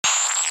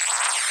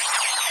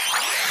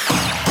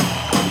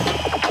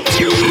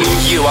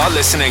You are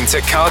listening to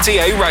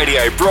Cartier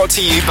Radio, brought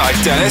to you by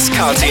Dennis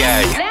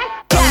Cartier.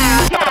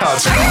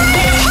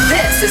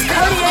 This is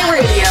Cartier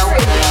Radio.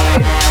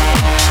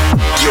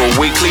 Your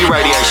weekly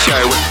radio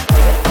show.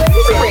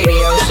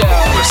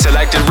 With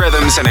selected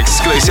rhythms and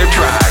exclusive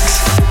tracks.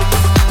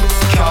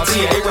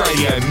 Cartier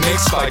Radio,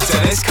 mixed by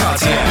Dennis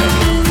Cartier.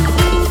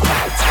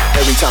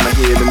 Every time I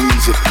hear the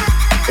music,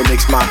 it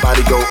makes my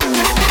body go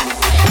ooh.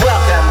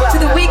 Welcome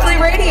to the weekly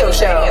radio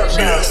show.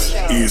 This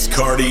is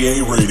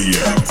Cartier Radio.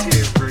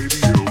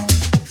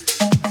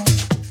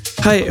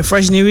 Hi, a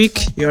fresh new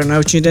week. You are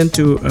now tuned in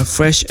to a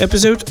fresh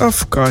episode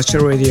of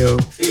Cartier Radio.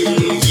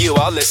 You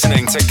are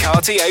listening to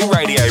Cartier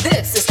Radio.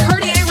 This is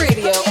Cartier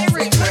Radio.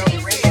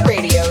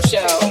 Radio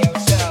show.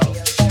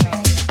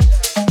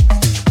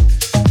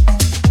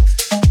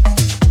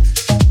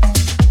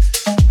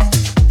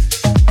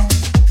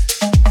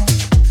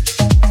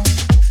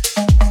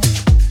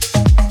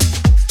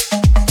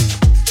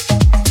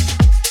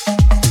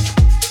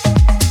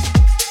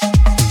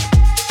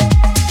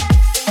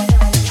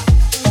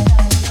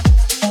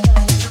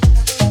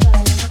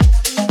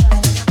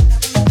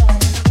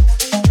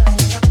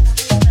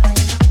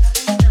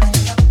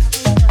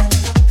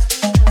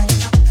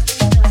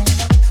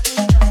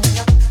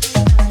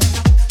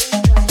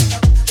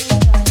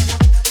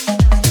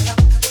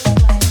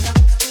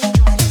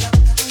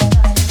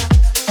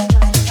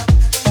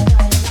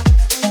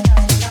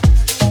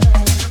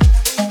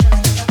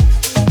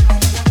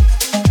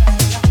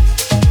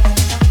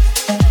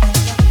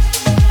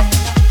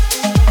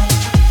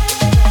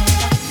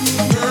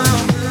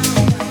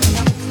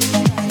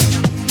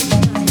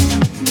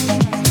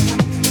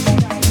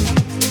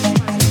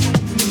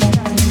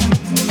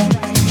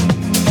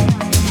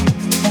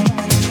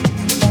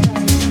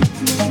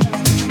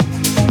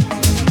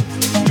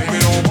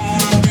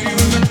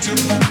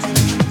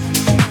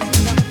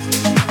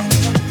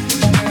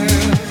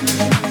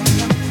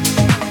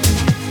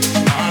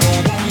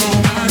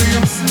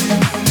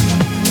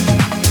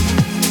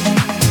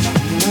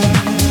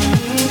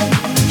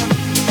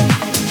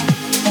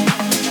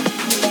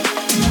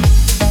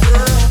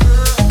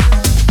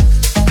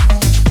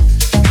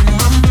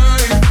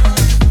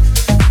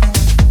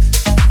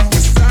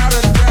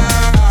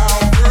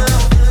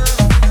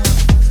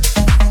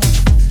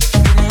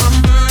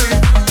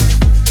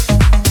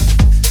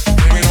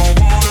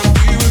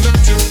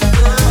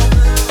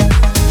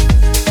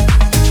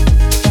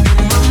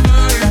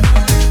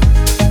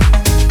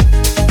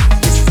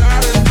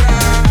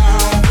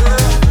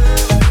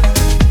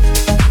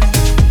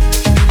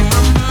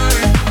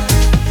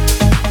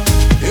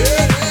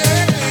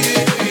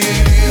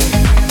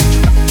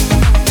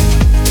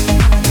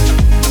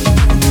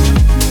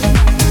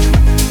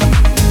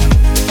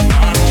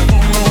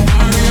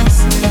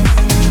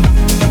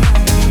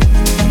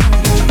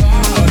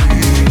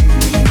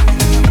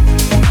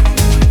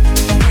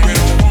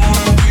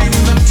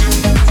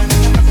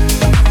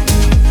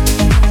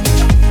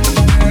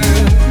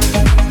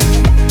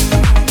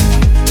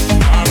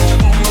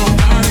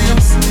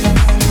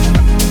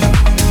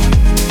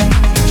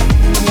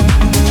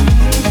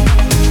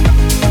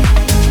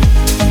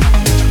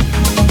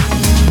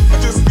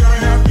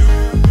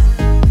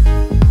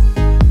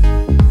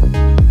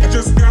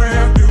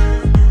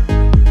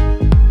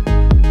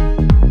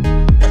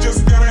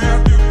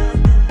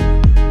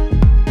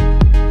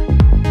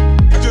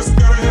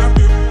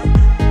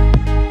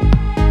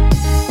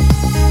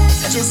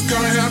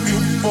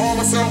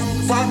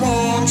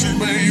 My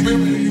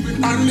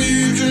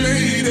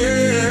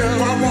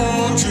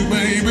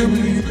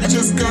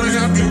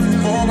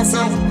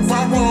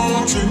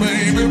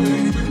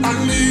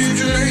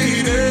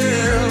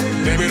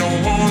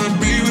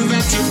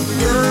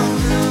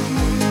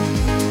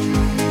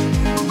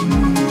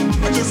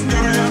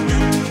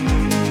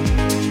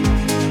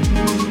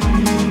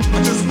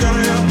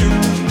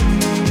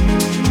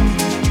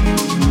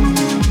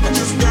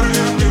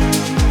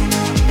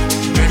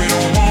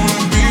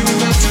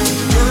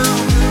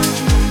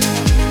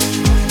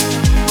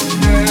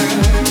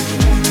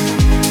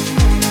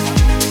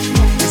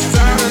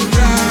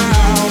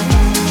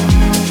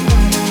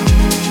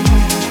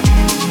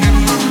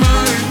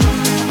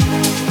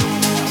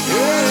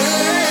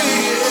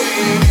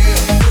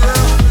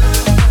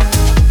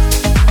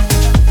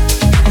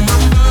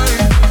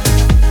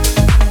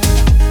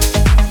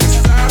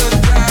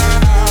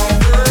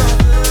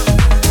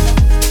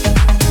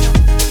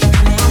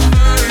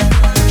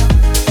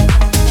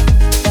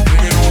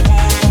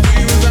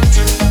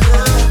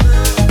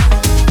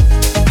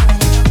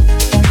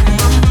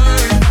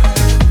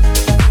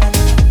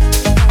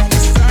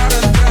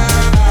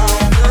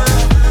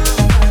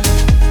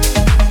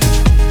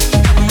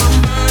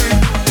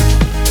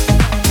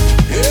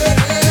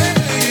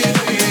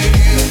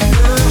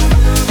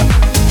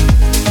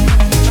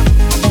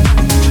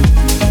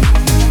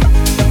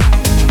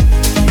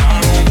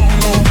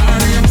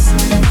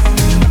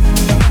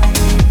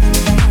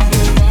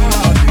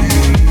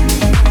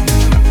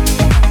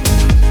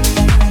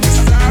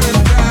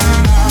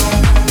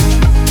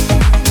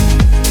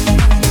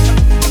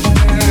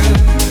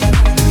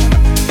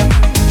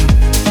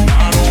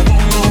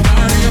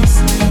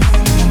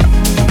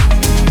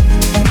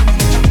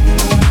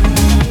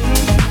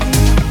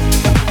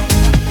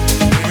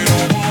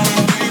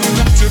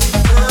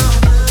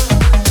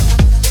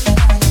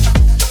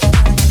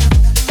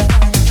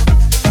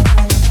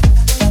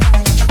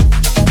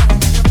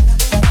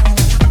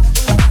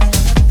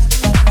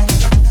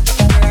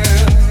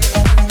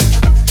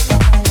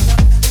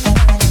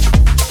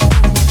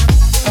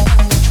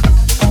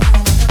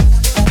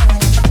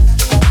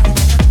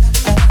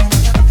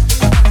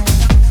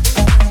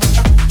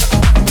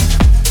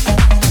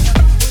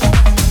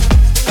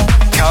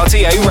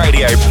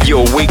Radio,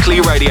 your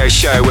weekly radio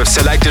show with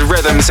selected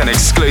rhythms and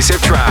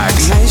exclusive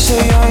tracks. Now you're so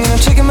young and I'm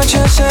taking my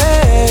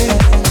chances.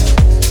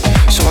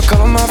 So I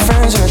call my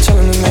friends and I tell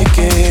them to make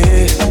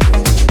it.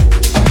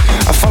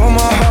 I follow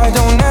my heart,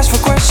 don't ask for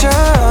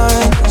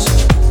questions.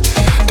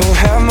 Don't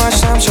have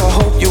much time, so I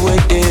hope you're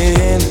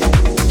waiting.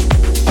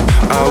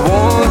 I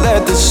won't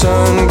let the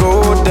sun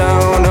go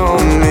down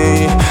on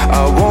me.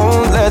 I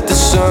won't let the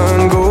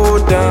sun go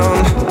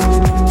down.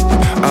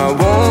 I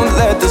won't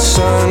let the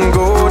sun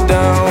go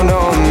down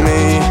on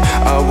me.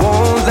 I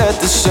won't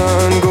let the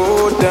sun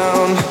go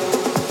down.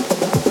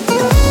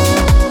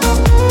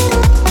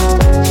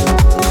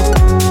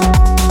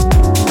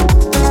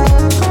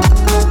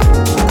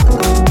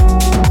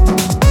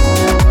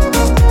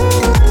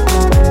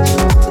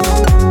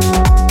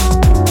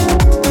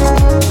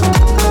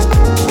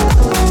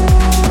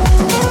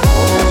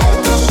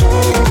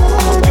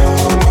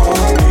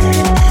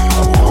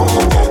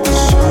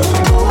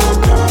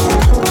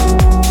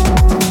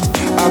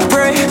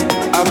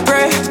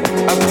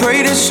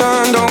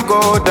 Sun don't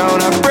go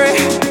down. I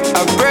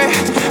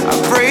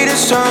pray the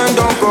sun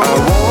don't go. I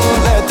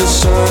won't let the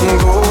sun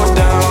go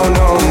down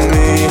on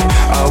me.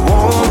 I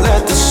won't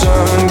let the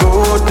sun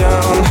go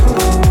down.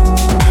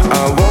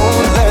 I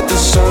won't let the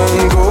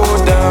sun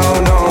go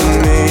down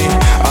on me.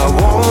 I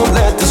won't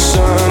let the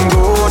sun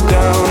go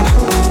down.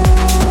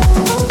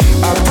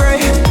 I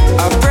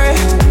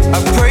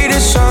pray the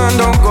sun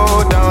don't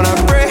go down. I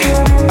pray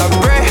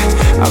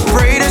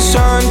the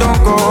sun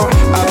don't go.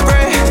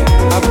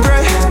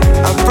 I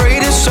pray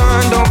the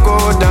sun don't go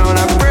down.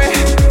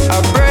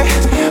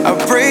 I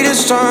pray the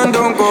sun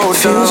don't go down.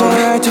 Feels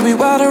alright to be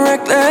wild and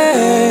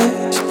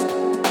reckless,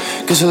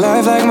 'cause a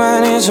life like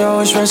mine is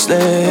always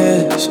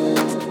restless.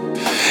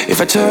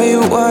 If I tell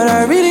you what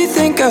I really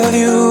think of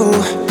you,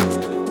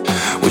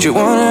 would you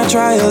wanna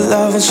try your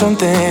love and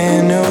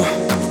something new?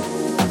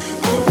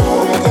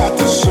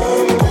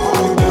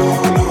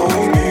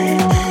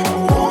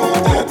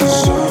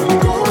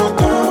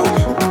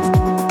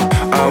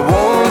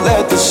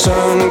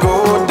 Sun go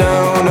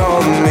down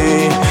on me.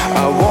 I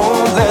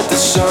won't let the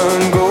sun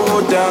go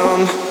down.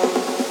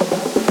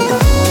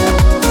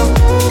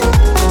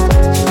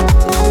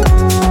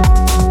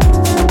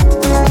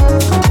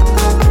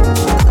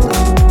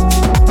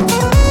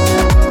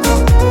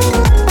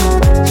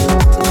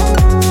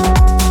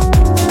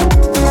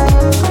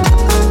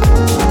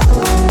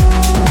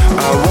 I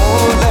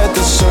won't let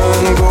the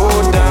sun go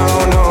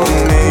down on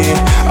me.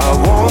 I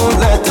won't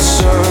let the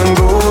sun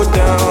go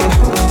down.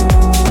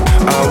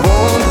 I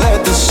won't let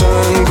the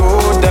sun go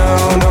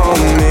down on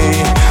me.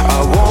 I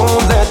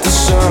won't let the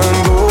sun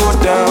go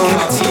down.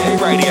 RTA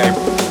Radio.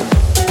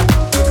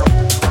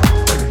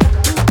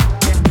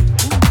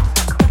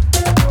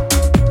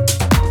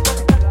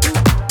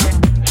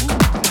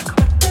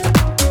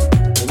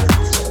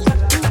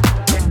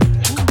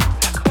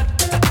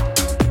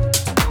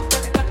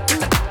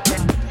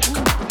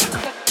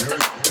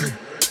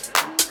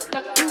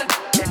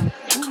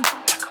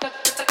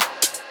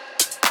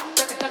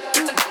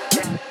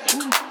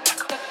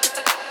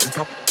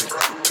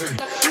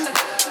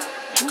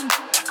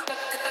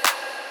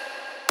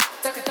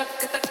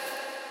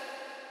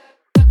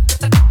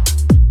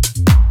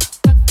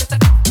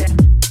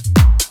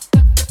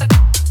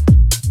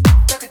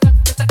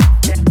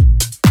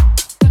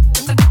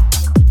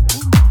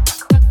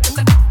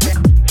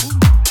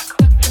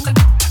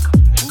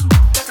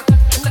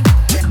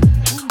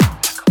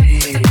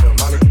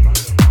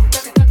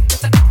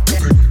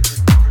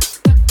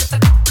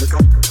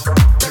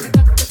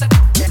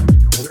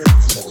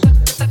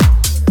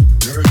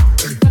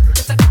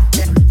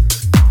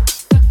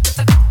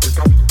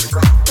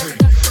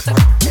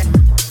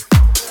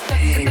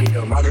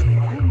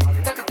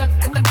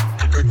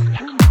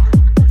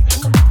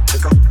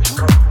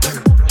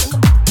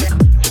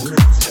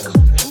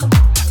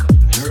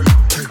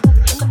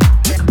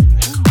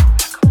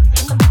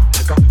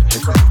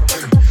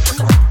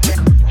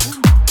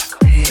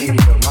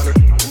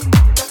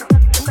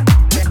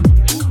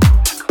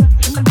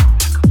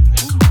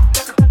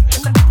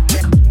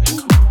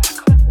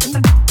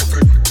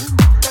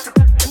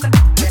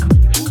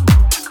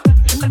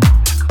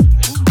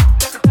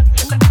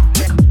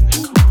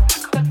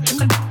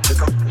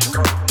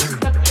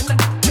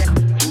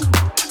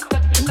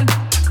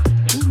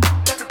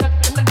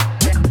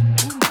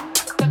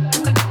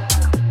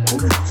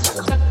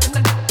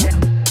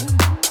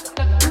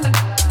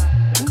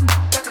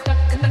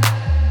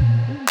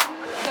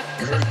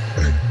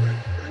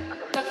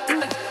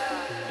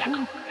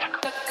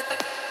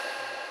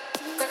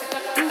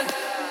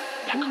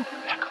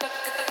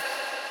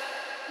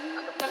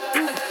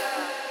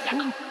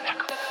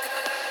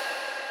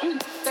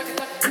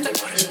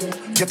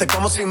 Yo te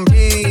como sin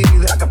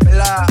vida, a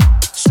capela,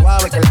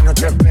 suave que la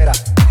noche espera.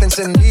 Te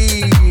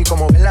encendí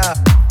como vela,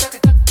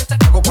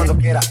 hago cuando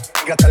quiera.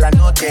 Y hasta la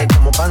noche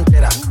como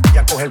pantera.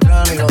 Ya coge el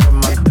plano y lo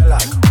desmantela.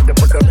 De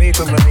Puerto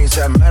Rico y me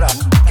dice mera.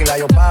 Que la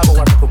yo pago,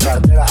 guarda tu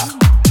cartera.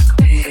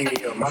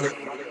 Y yo, vale.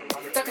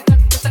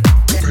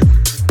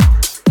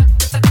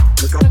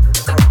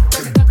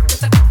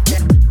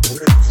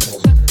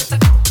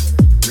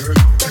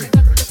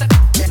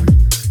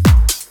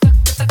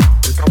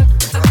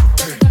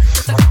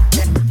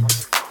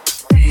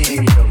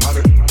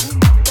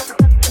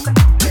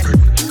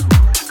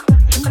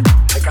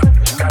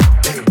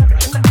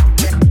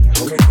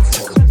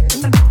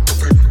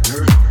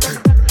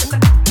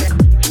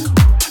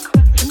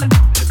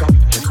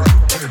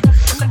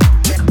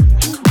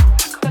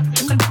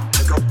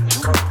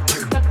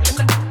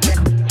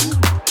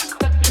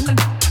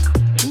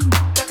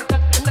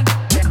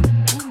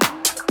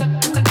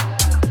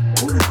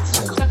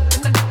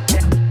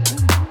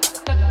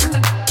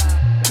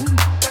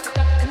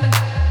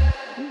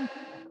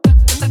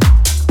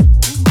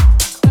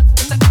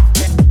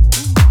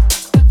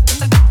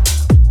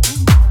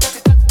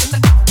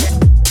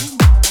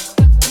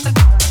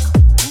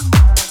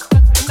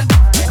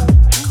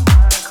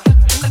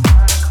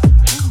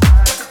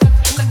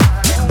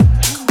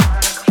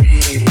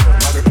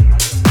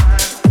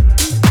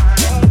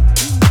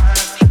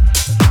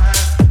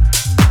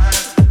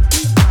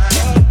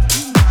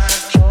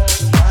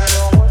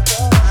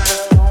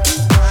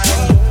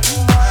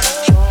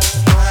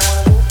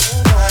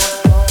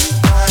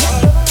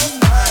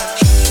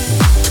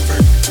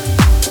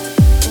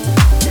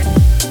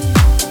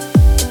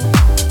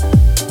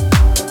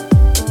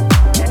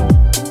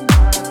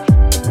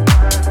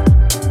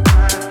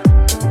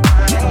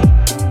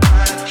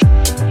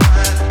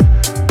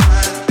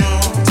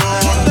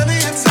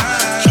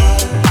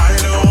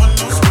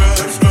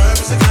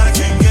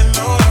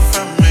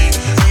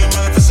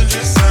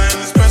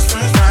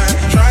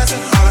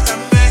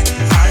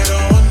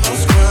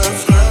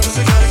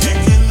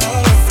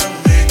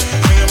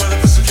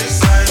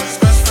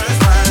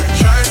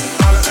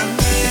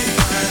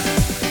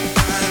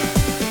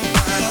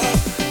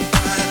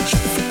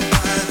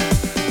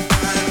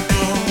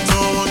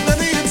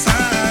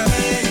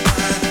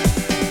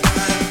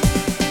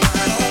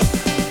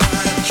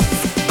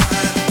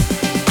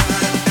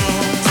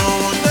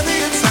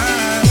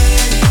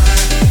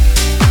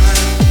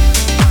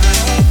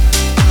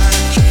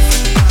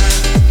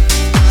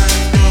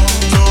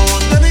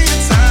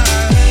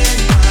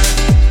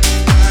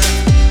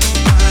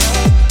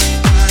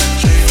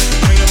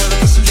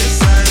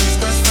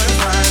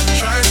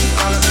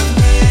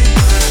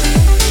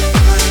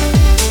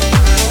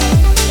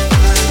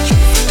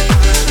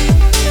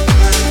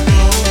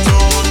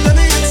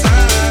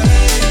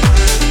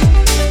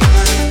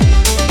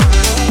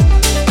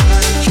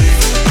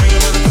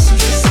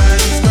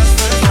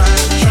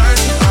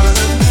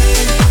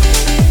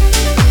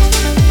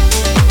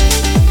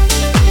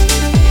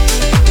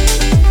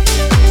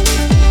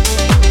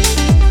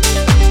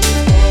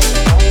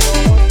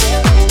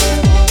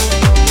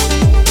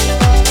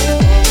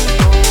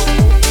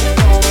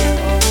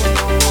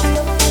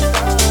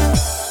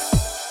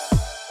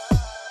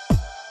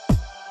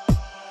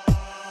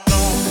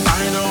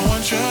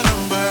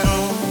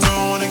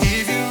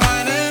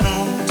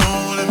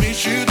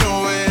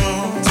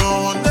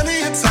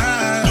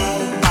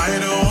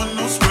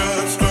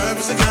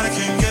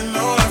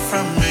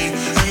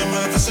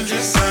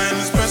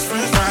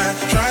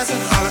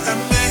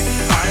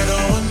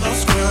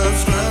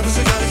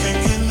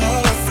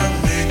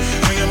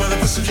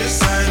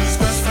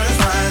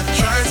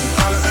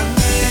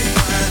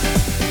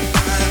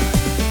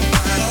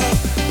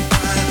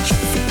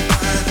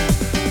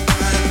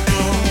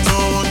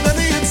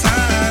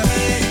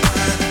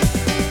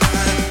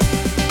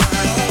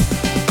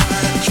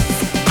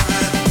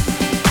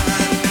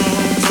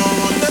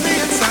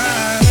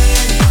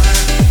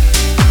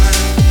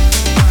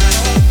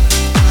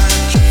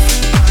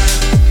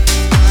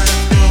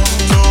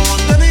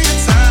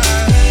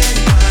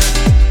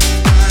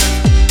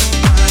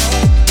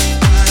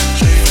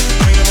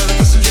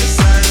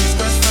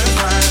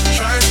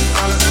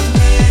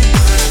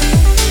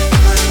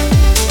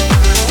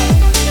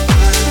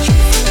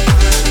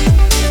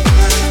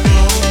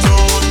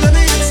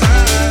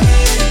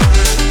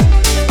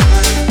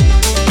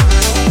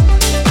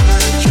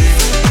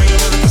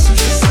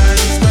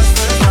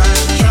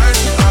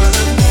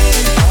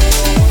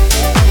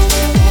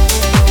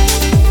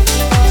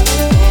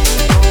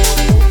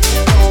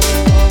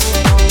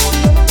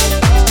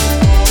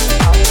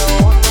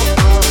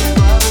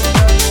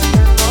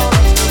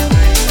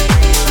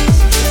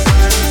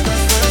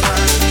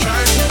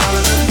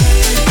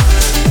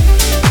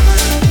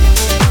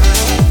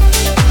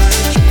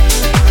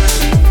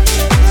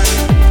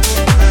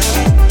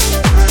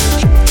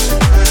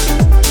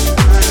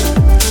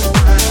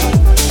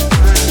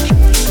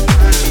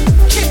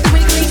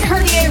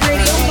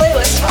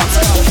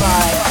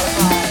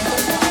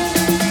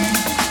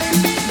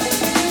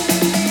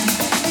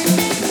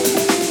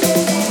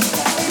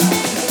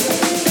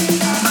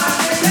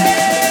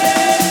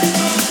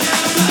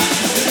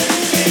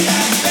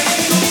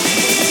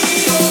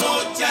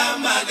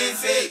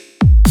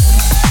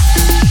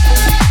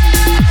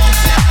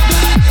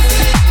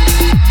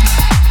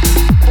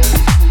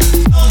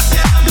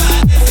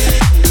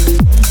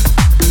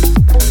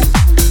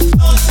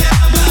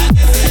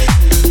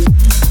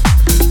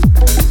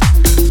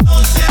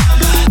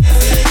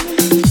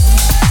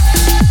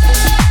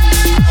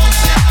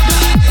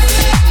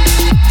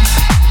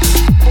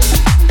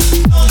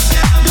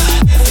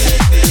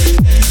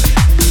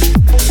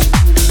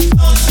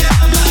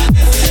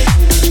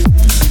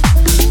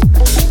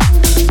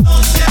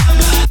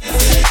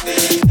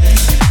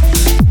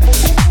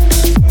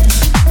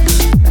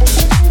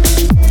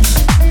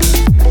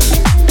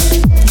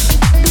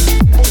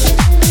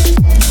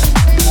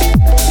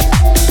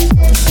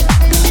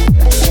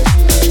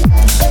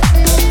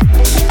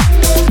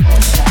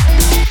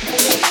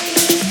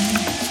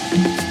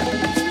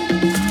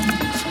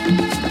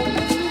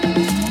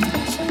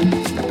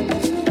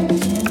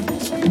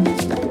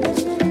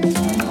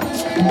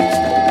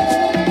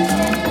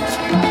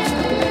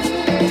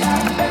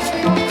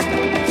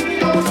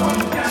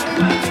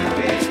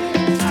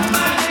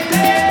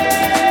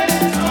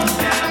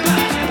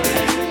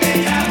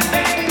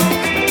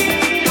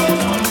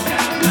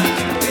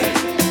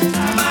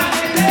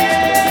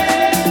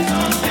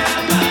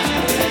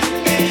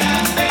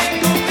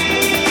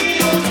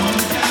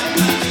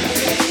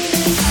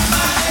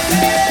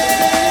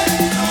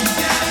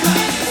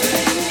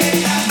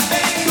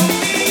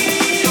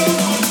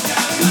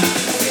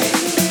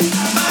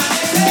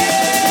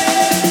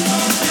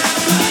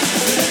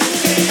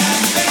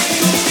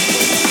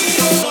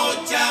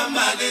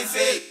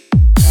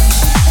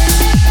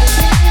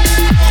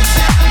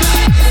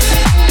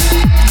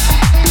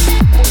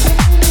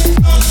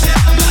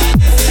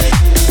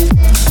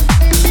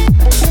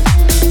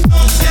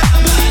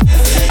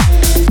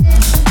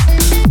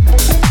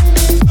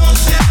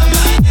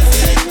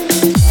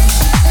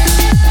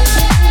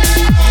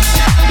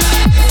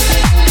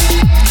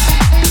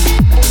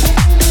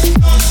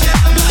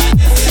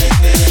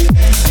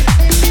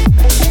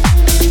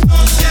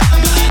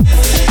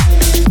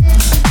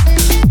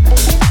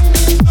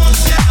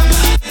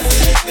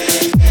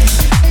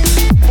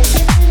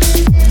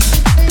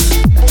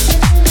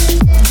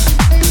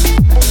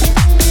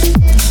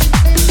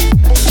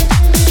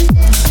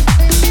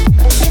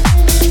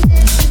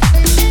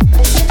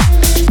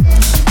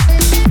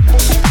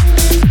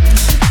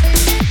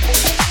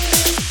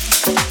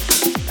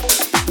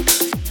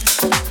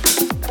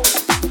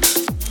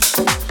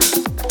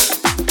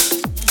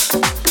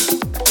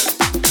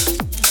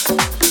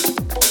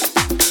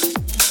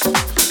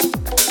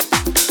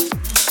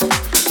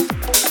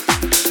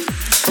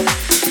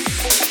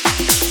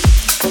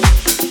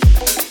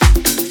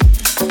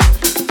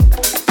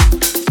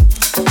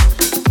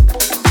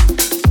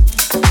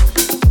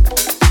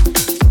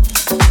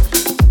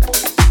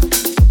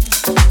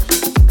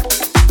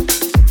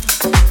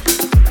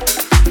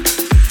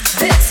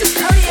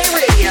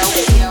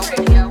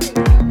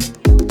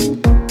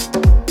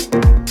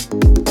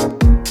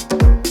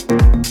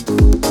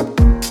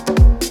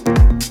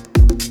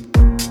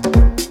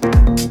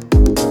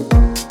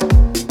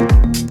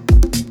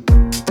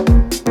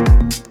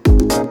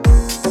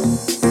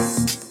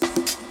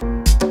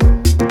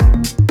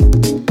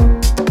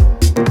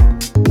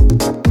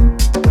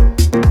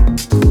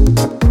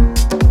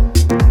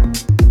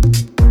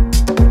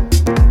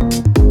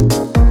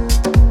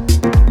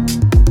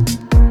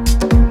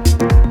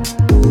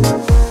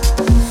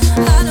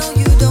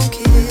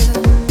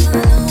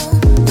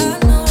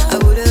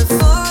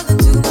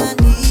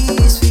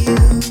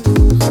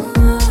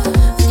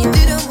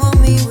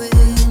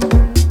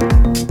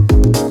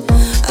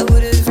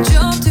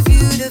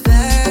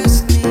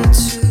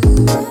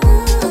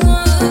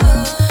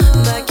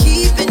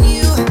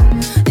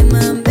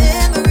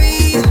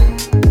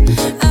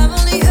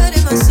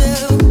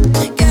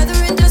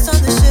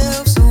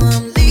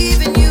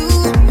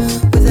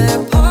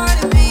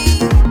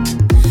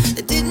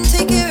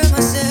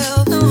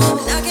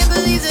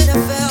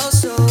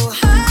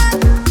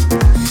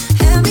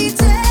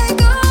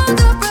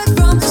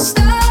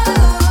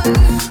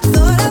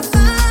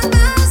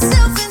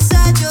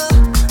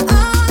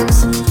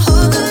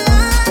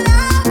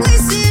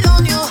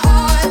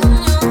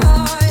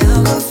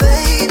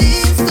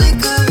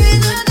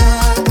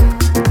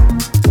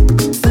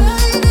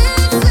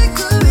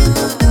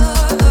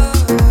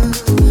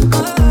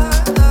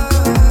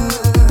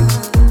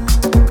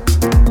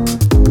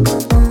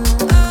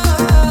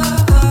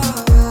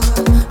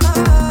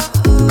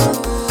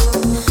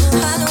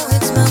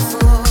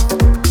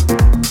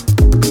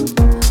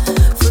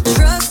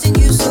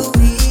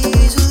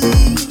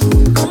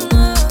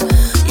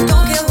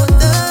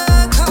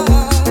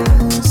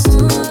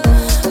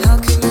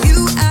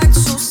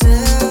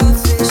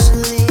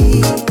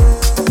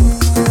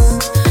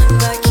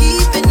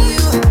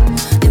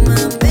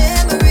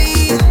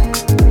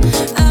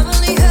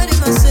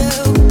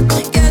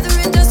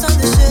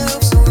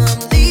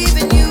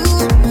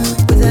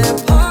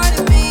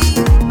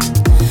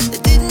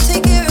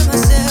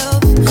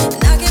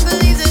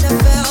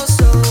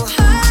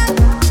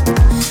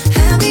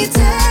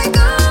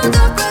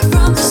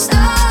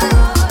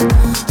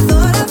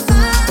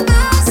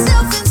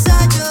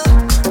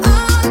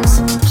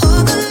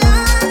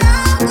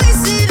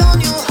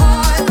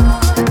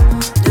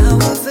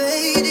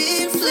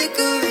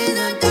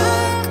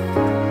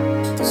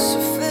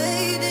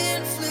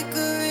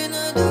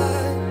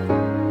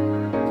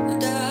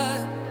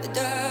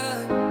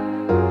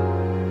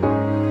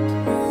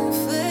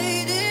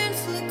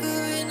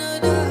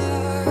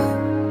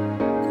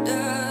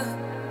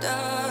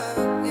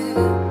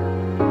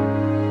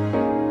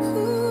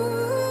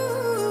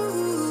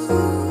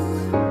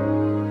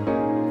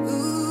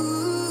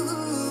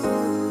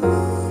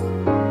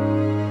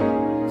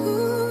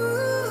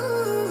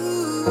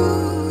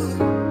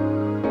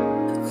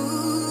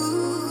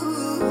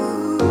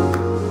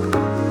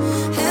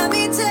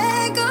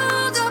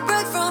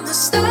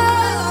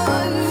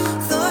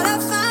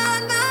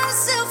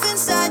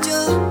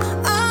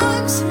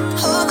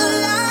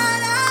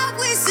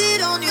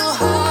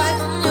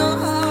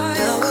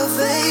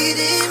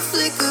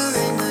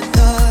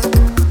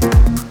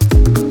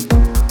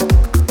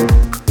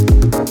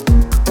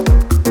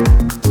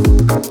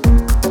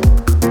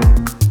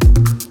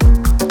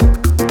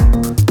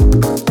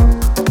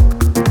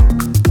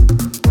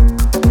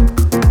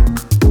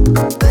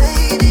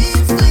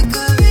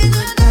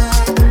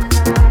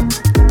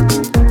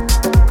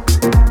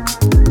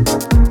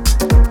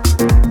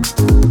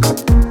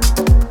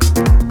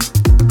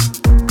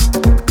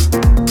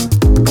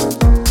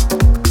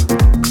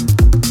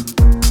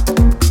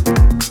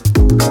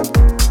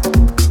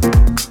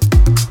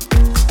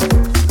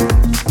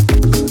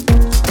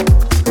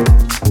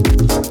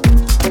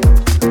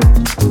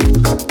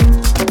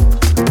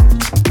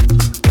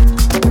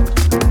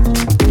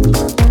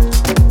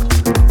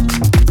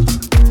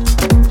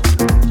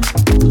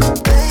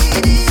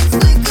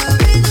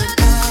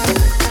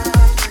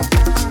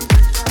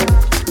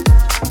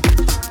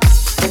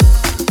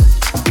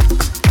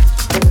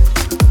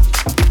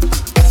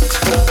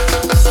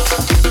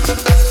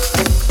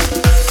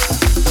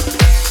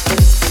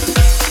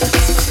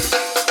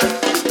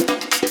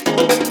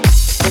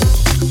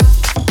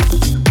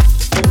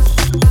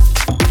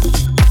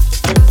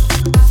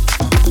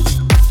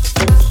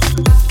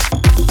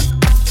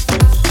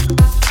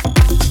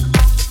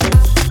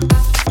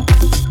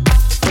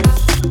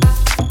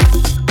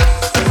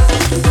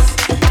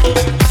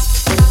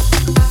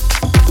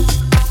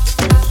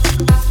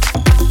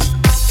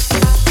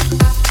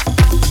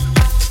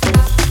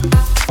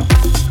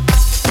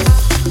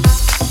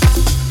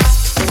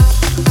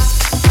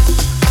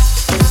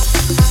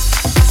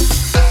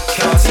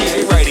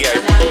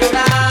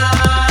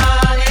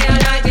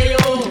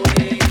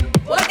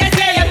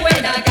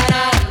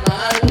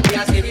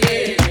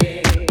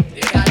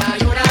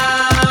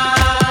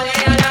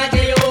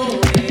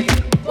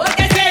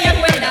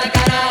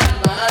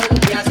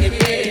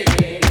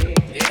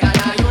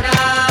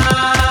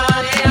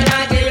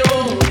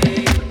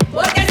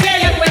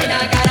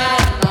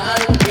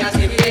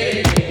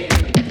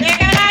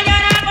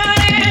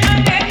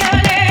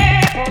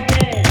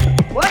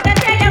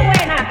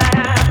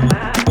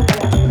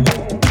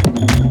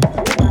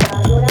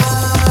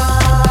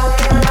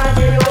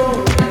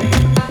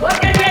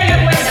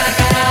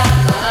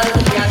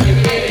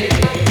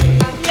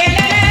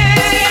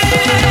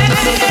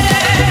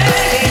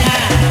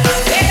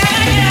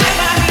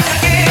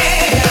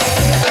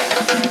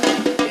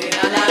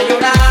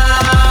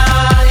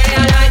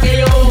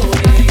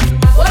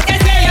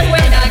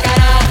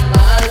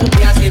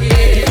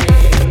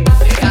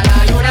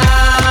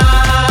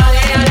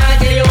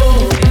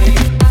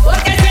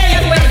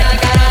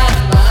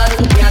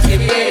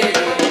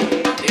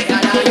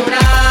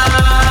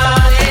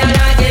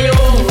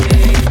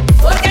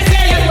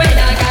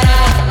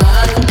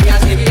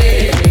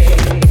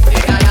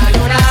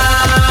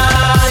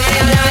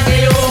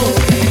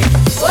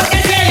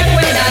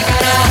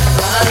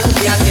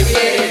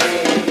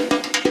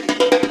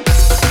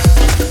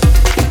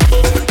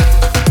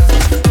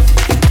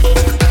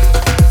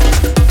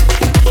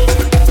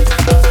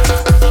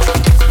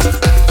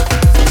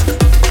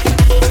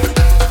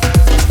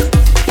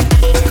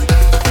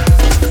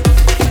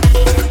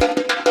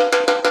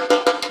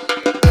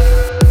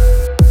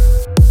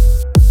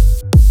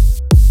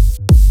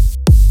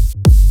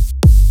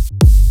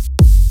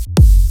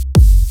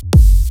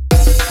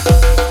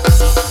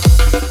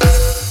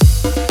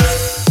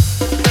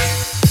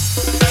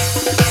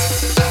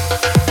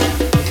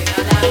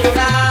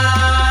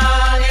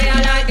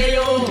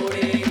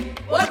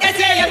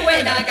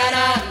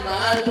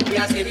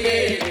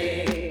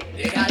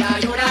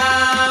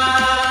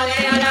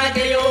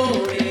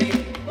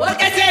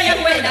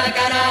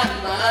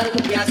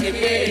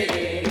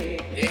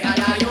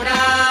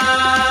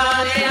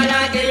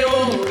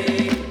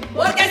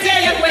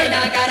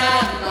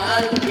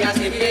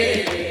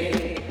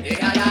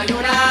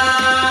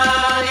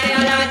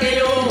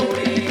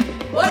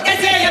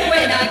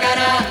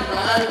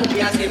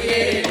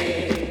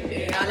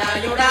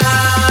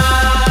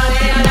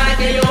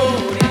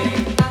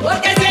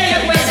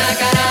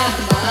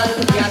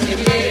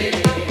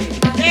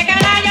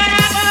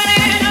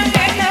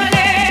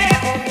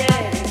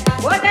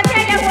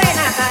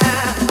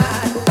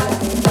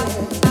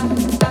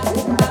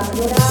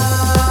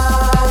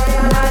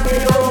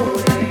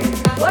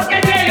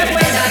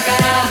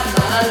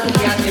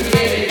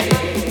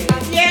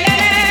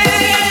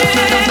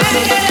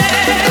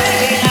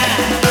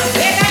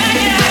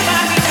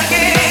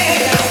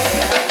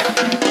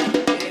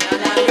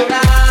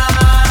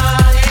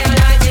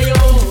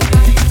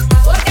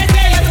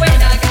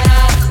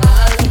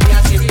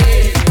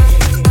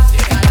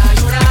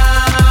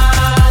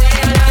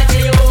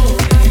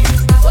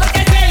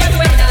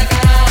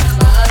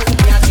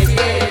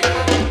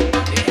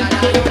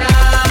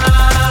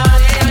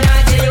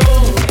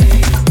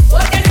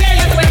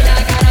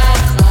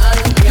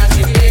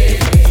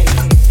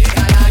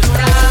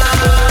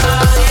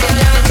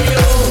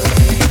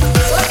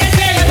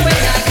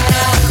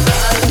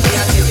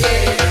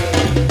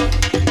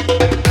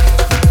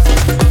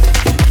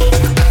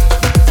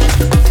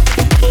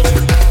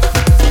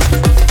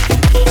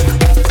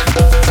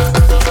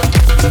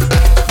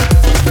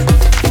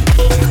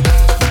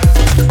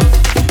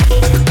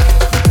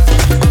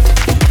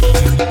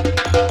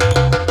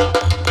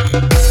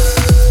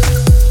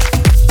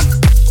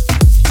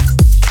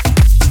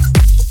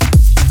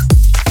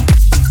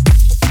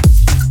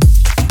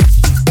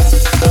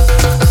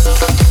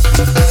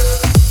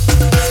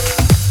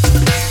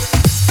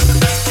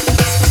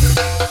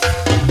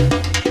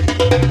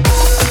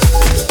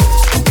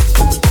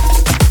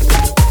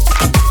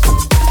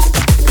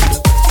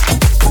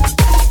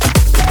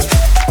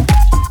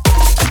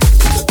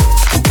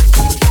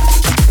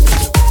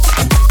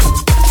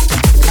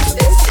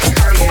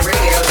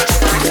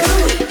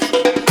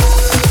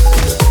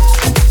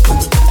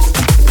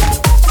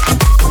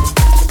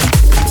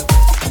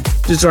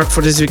 The track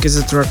for this week is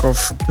a track of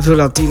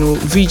Villatino,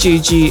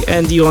 VJG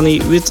and Diony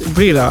with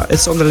Brilla.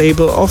 It's on the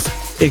label of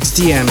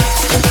XDN.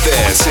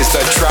 This is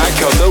the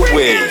track of the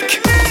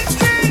week.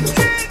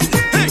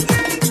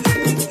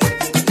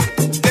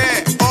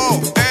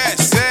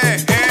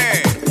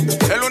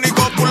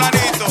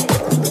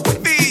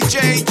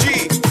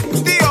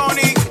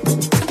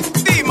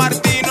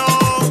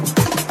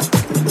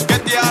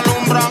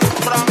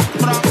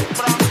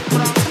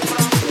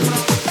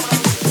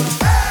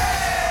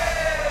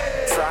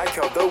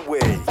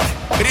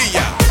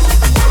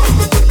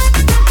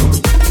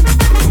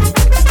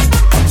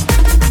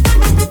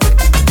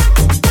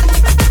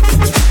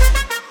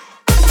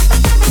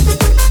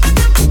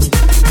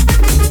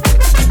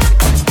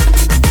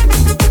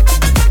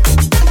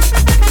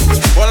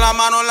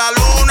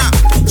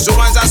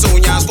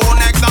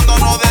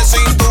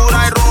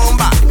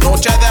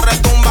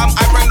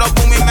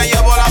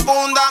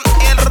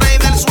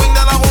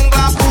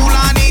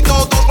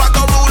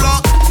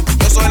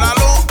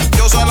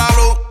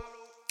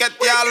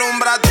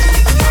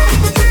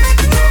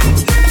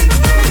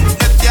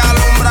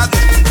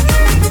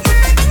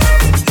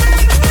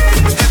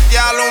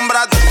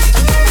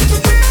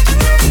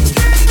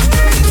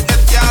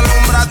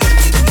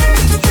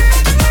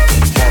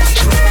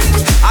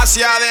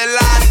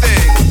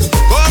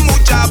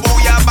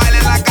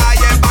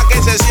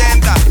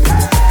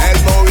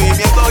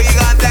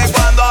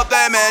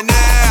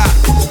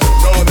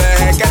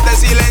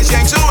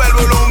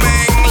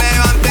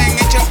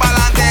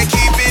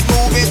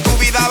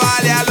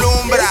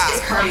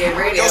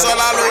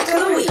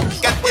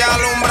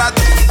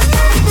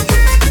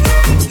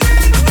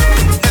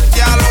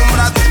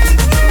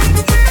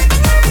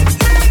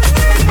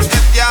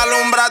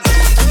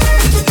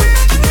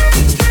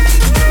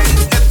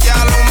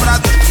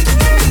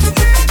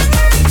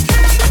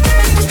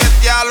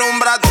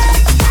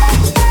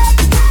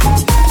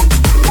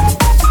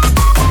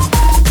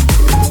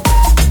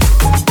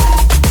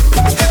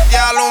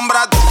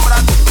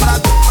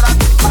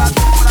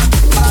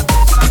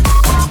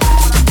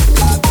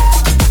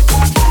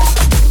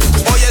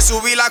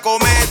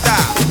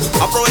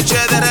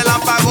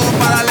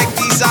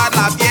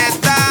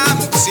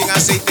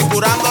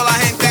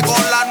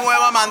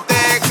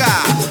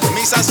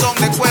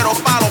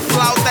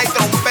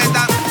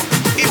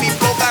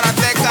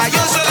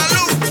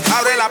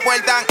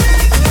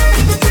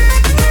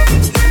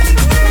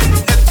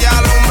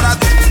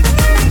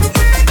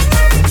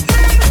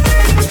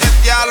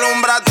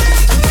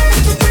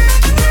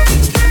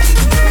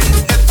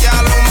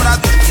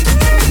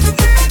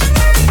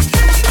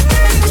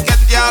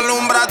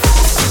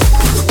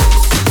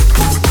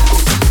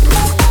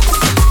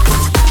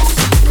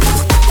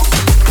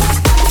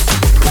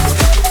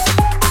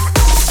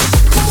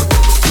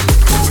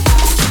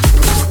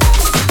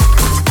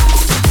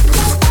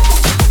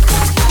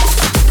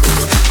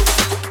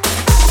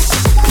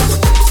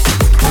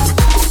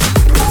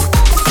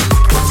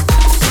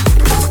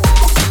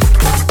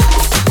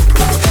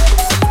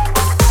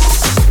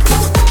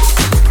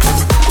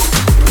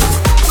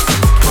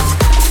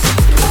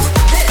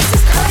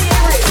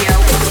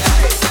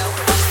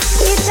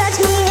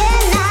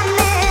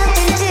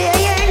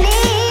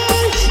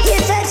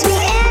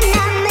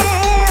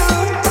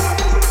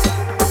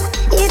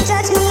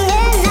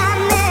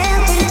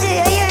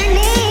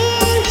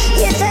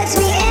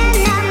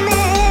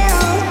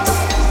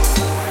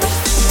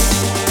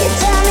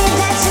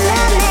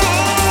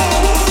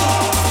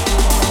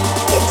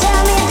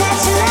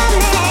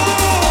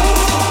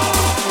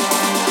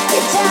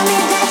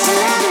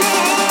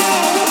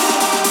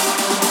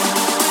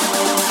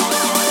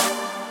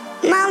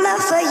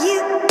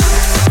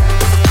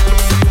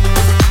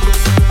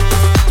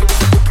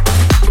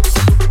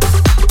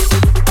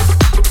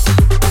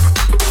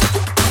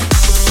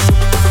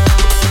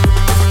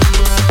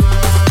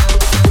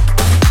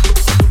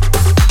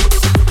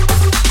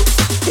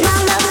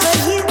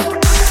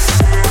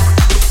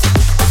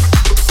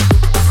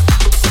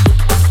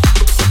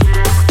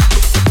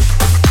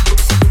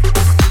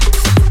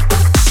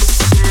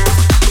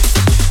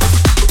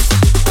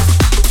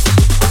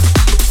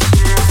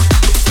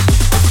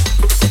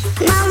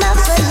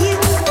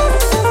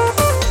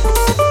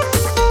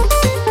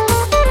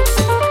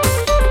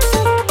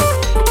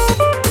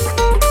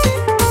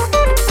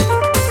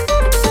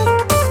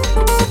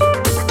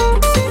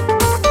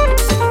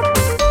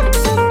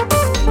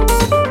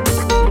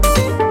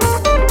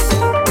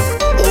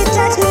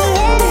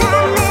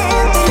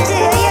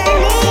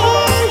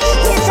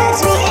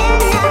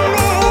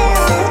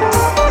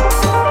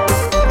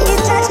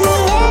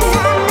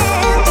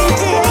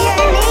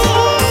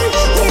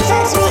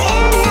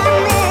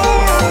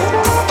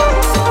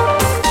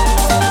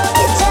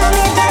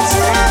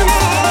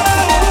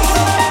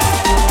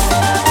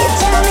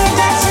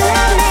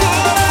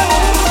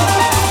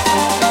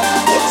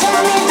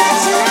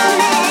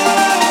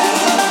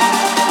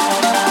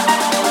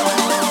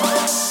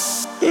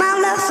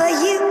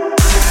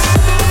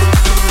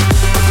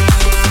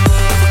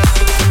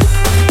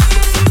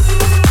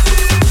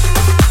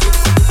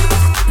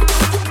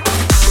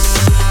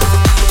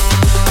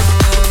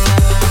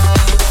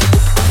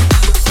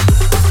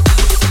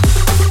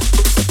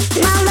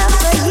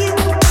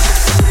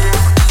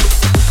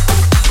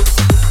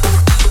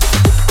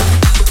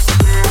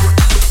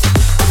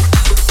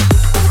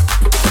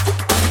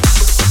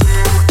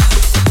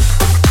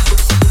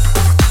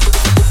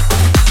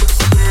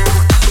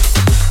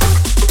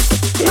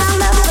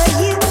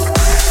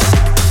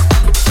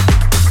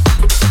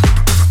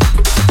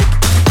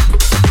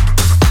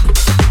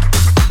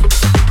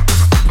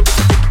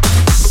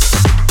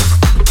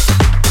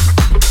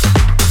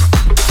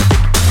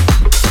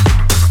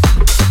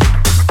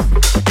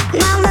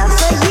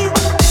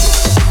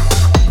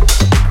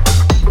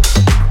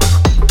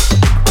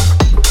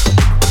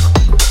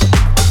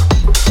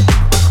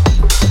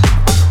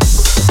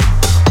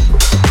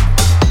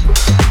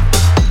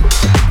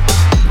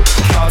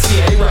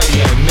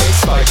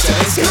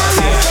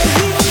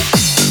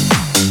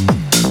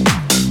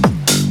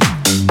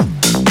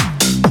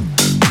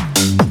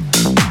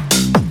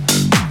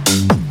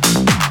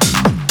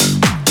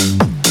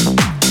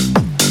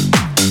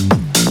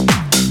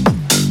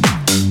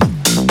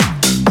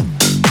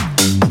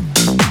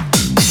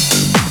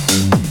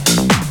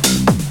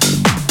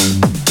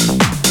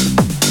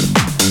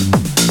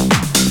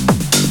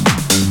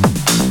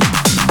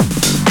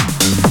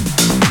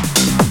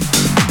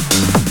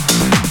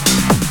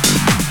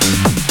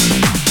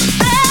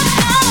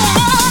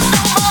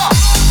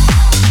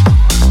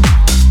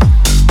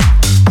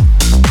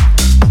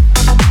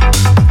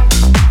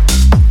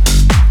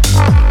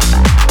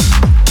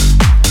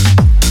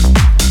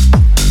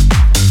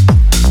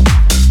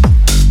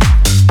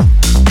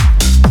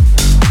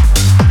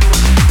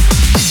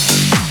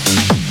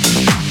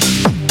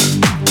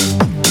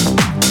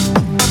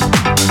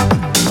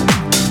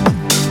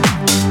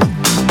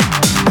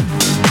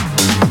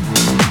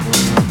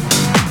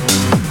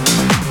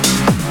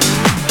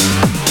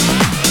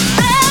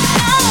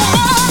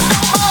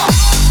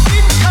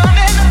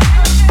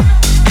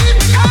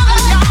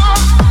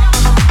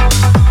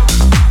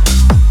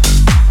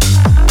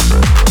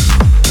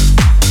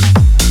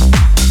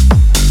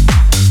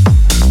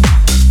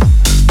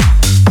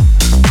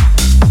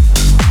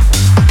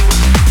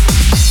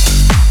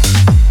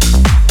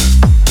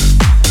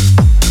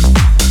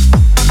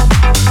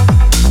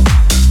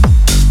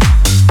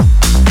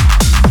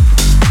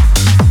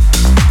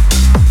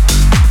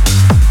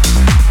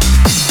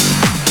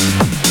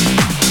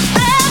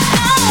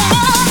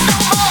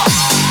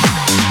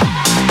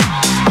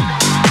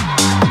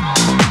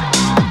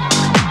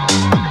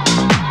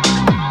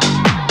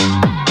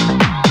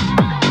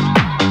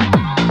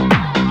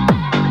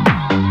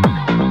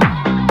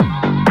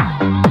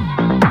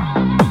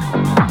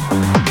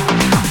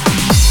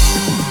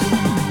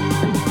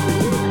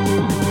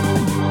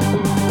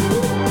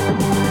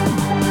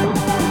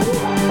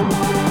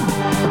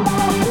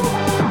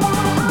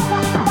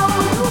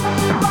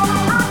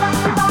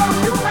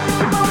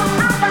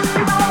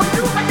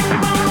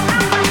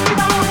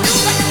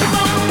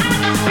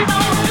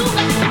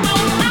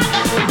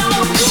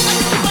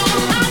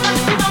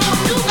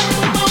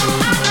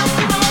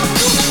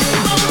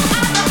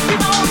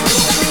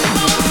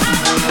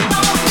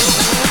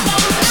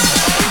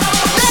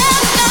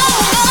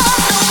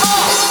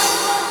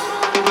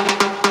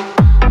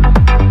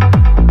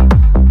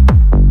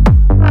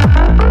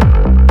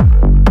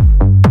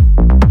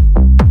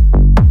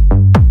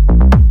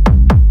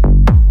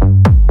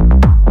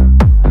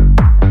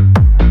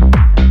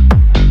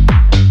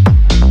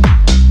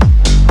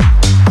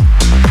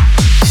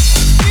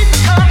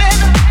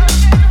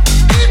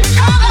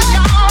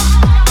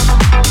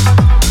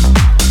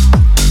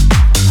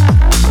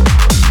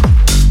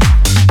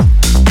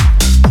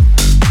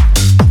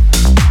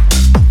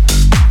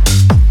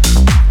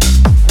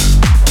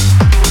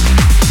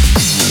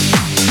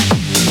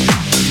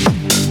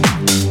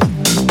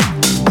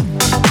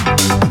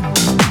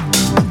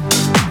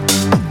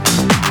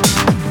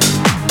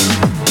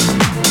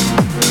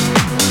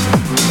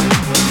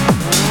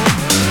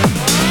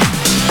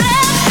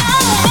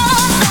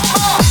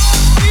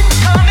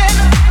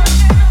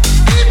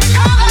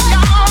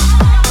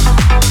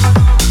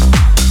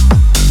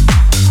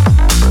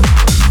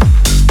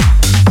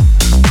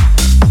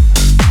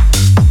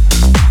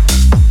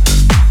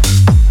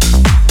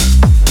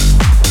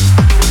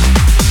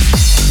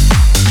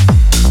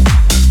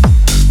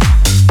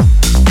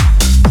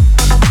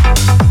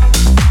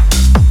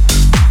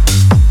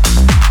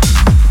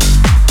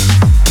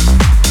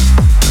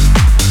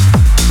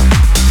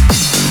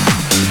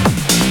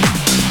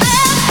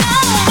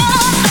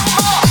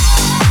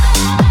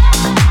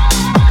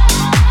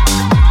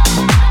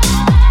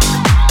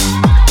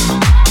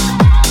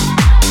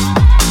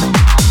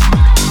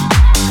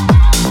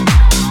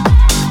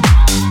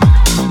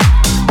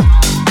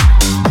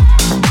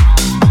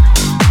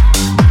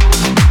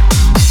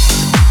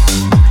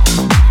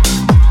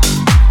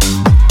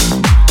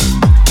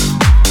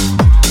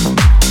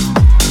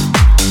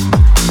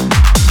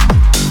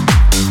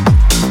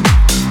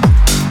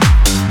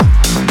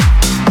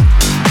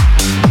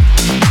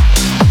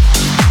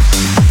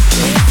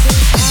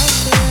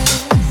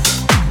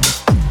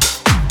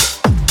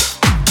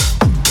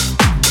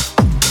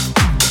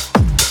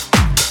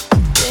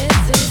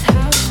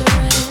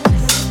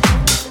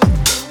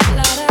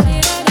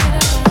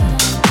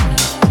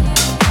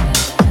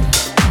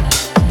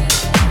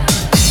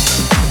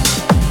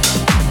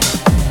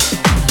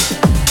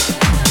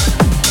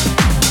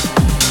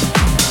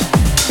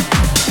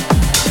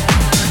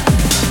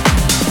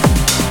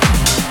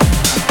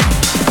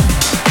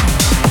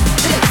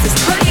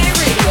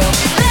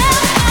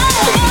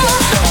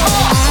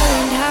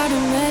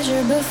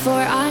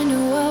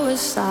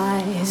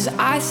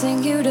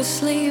 sing you to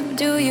sleep.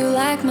 Do you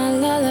like my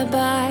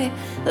lullaby?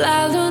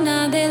 La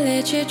luna de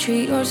leche,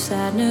 treat your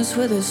sadness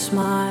with a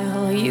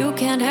smile. You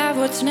can't have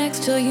what's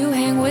next till you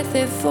hang with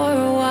it for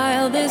a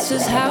while. This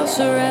is house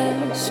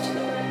arrest.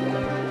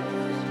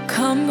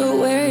 Come but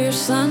wear your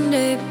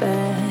Sunday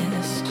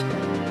best.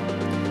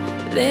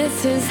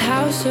 This is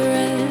house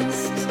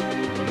arrest.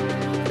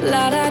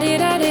 La da di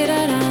da di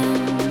da da.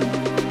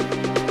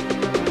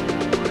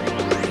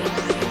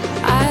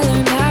 I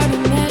learned how to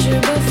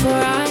measure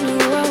before I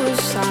knew what was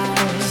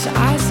size.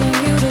 I sing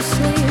you to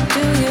sleep.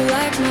 Do you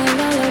like my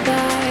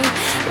lullaby?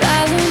 La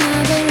luna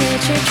de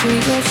leche,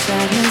 treat your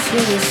sadness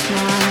with a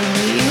smile.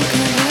 You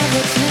can have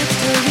what's next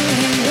till you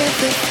hang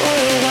with it for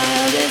a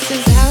while. This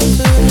is house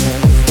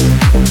arrest.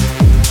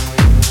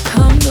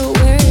 Come to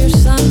wear your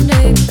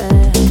Sunday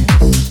best.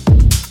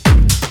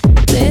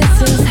 This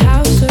is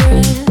house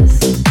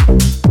arrest.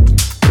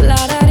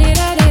 La da di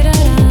da di da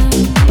da.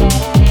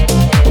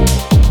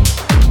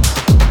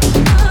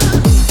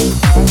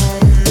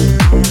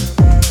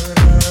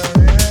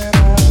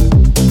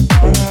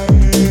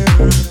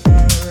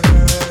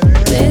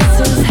 This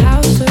is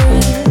house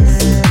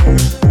arrest.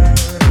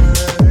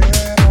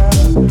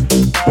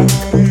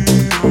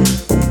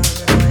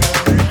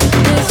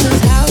 This is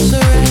house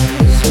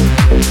arrest.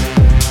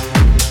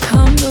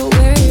 Come to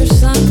wear your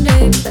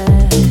Sunday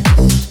best.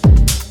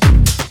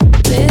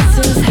 This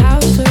is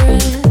house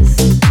arrest.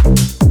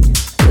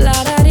 La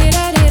da di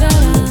da di da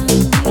da.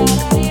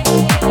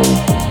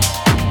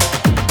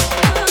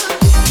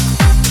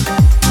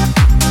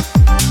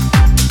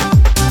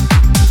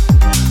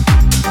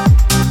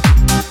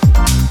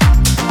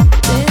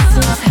 This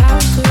is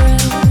house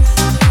arrest.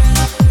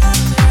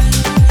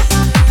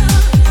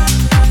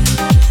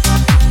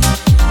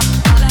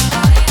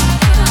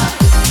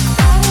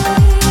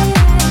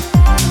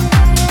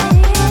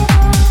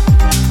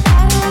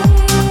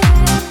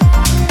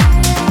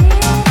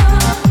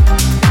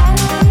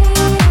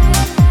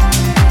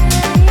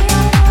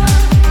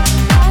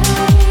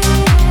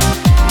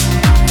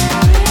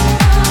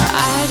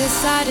 I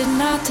decided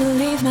not to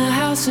leave my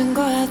house and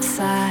go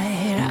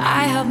outside.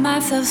 I helped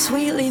myself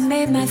sweetly,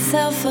 made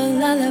myself a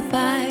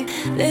lullaby.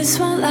 This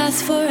won't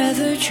last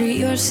forever, treat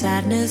your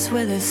sadness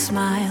with a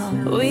smile.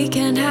 We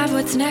can't have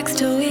what's next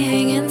till we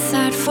hang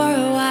inside for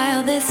a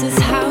while. This is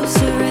house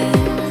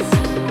arrest.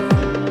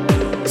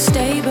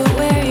 Stay but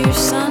wear your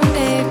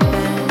Sunday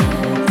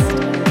best.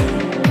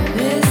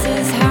 This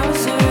is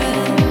house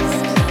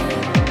arrest.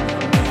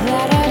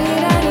 La da di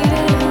da di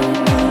da.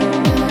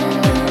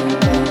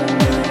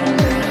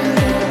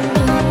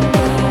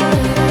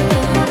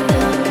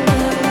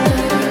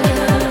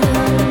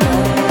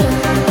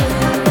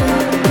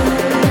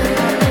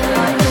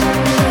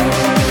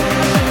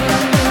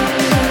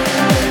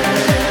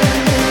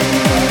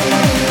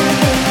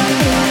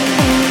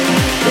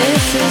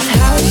 This is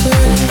house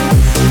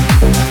arrest.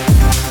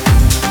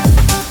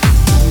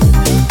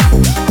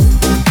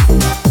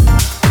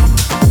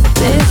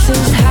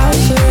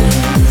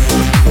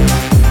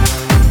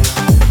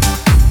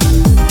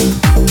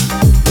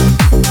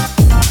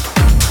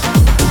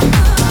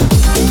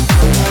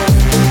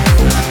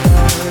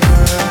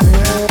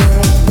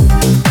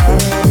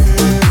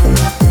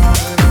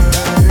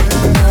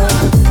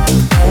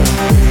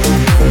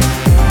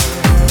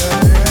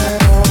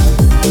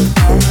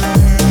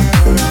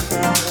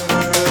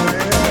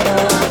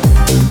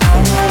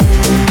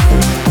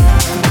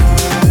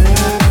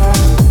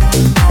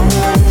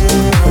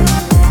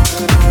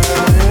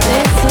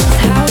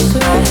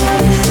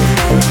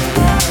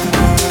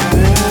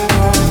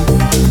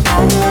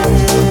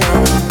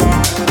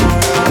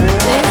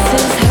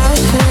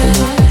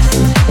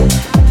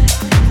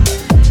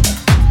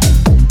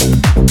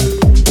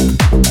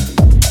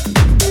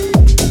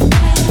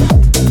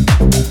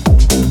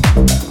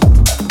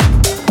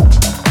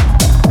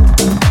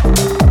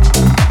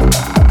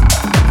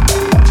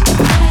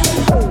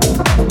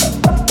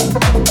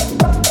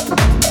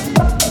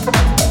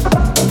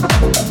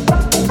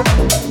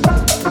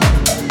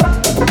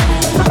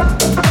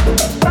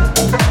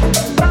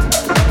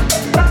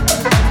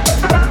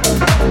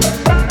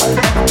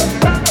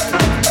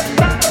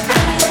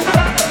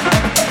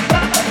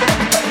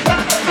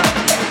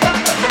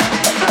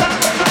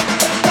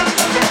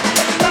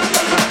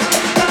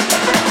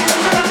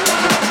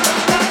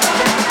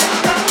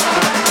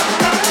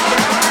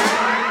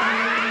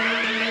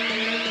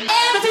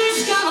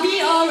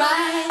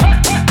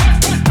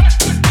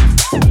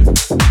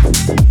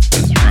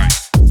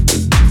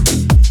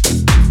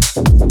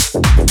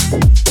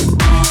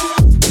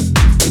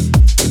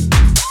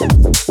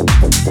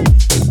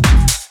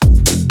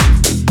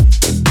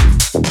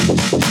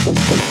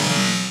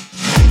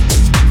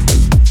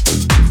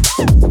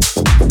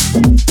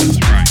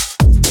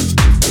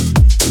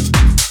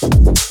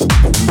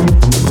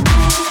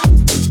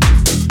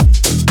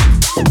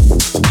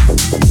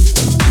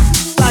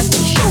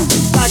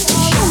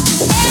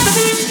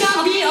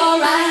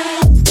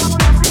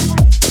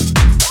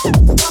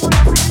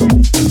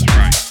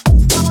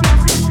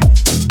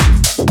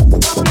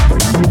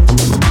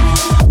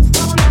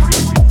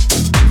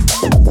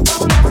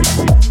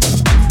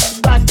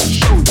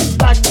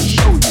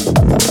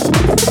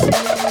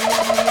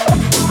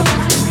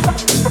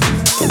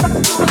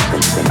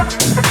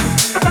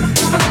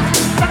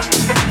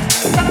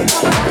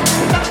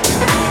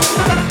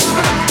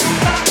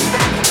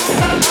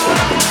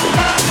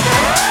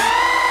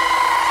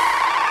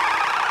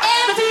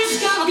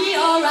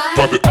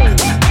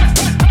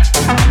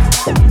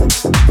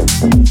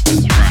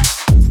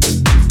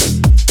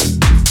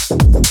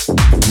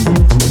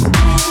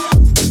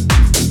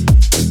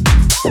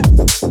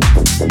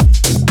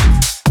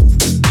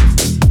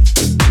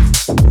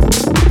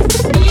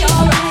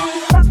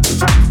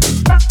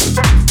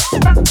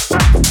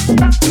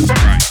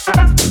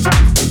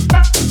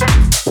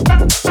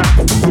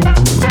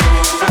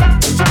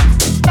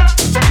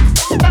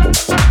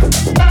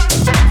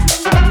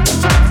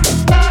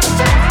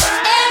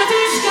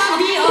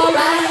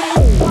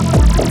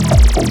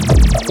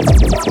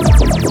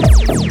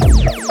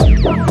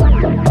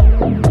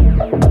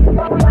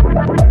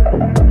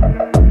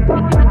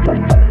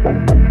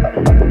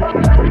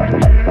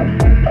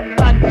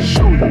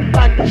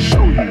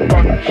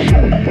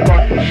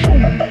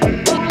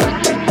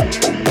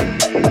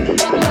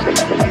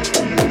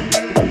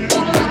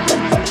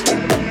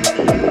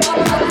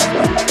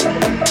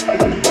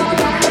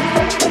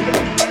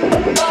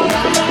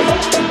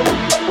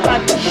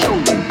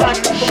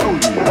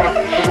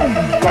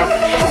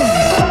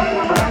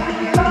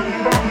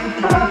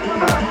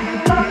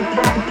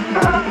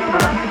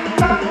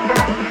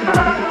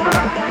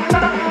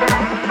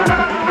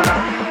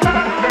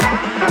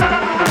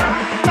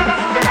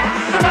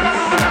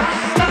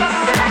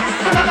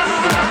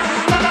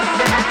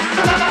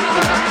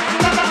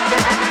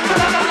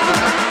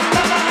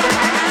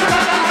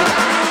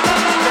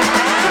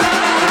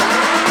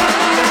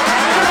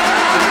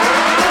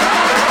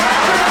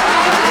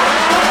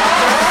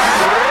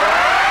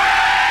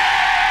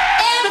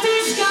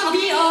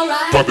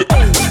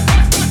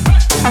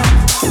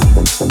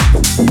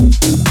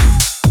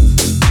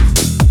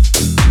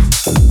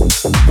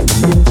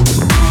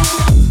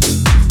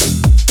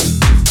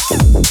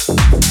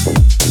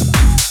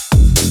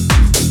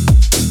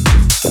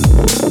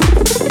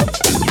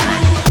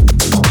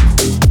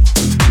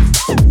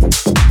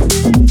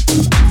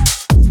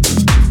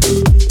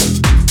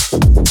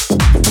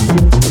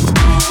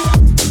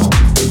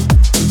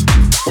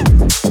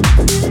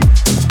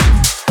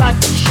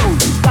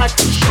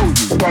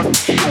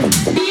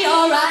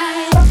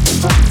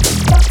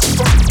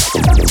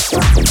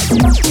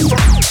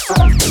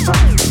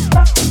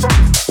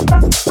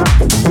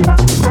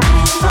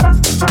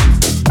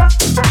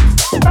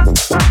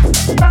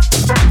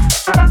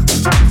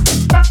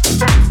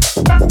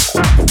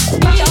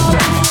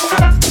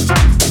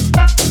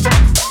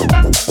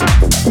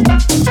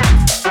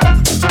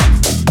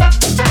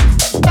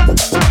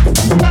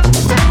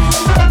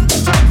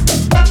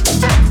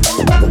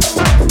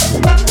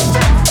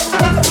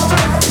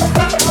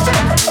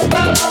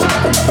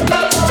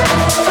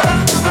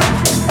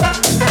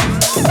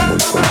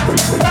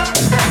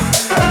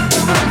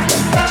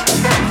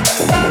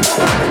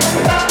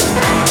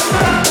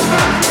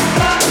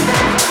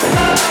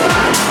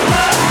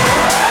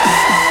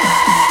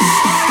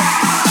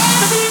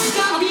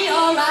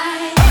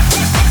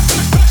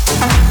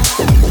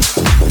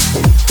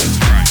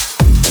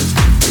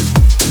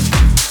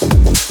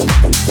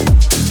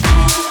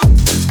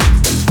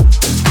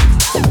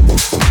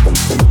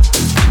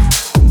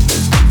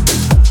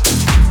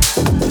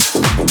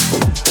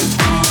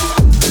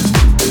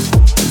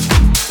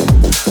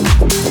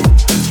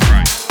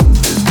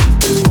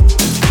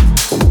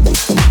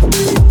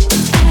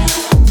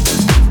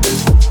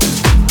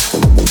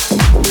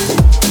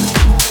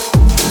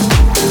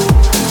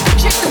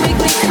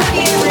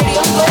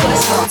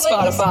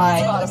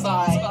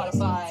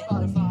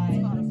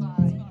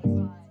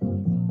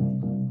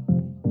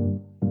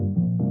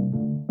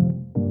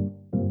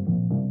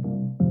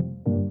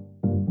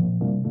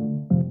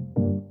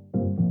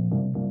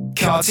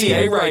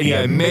 Cartier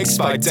Radio, mixed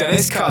by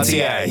Dennis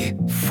Cartier.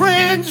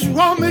 Friends,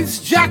 Romans,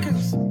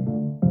 Jackers,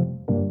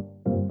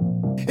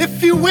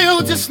 if you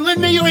will, just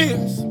lend me your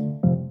ears.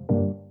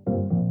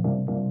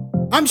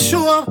 I'm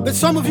sure that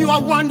some of you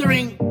are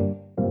wondering,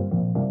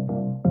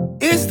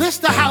 is this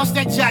the house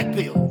that Jack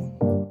built?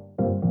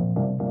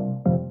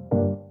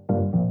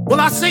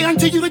 Well, I say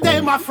unto you today,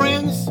 my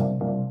friends,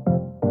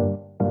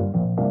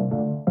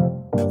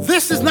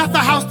 this is not the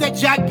house that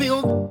Jack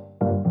built.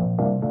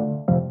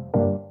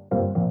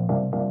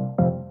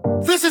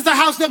 This is the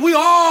house that we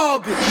all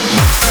build.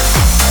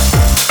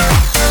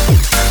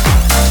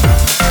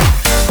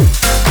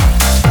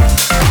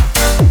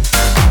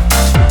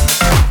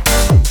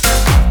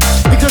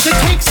 Because it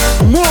takes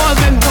more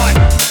than one.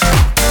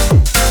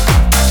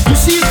 You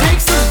see, it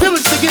takes a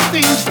village to get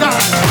things done.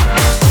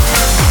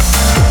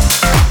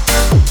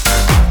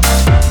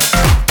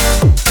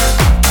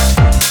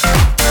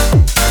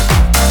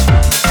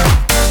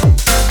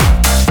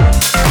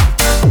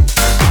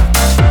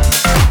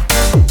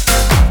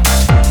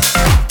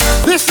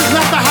 This is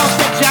not the house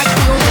that Jack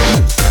built.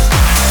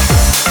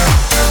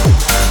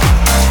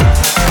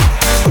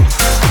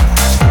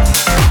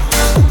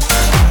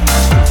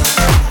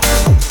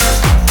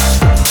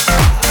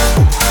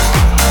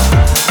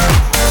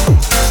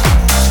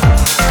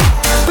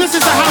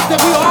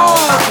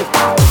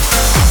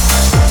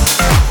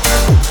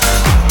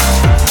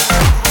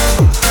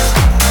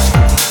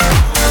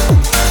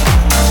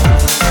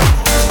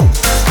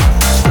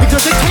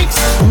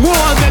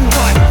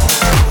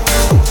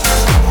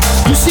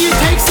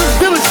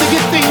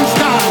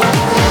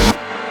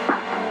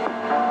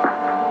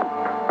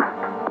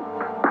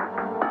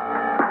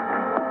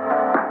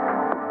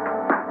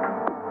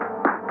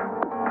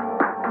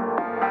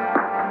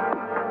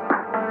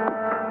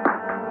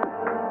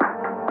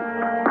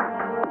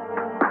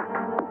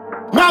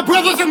 My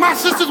brothers and my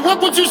sisters,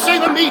 what would you say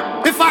to me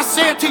if I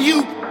said to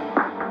you,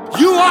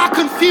 you are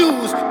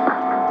confused?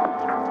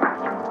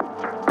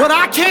 But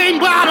I came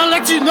by to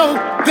let you know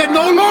that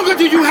no longer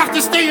do you have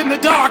to stay in the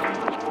dark.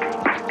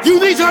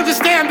 You need to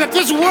understand that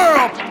this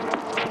world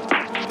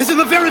is in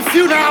a very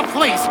futile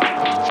place.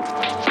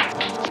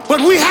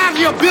 But we have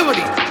the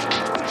ability,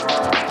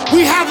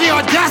 we have the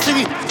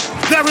audacity,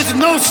 there is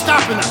no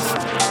stopping us.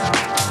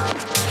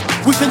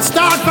 We can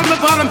start from the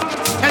bottom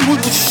and we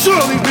will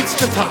surely reach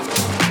the top.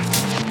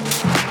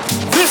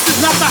 This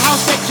is not the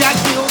house that Jack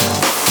built.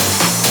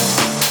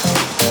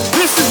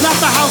 This is not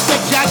the house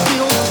that Jack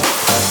built.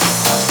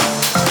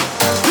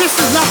 This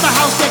is not the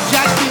house that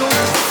Jack built.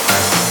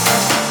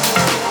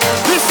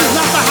 This is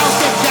not the house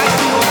that Jack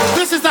built.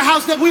 This is the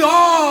house that we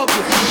all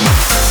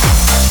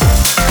built.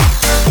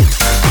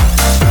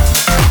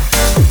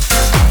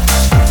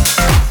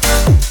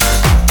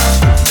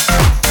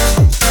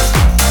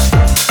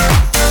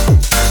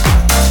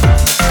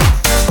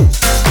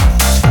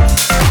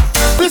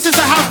 This is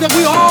the house that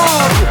we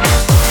all built.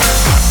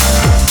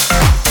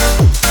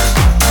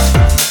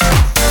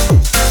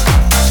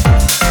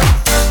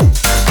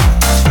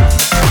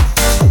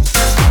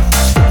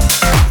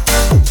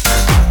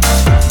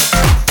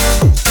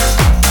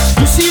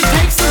 You see, it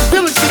takes a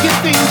village to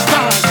get things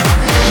done.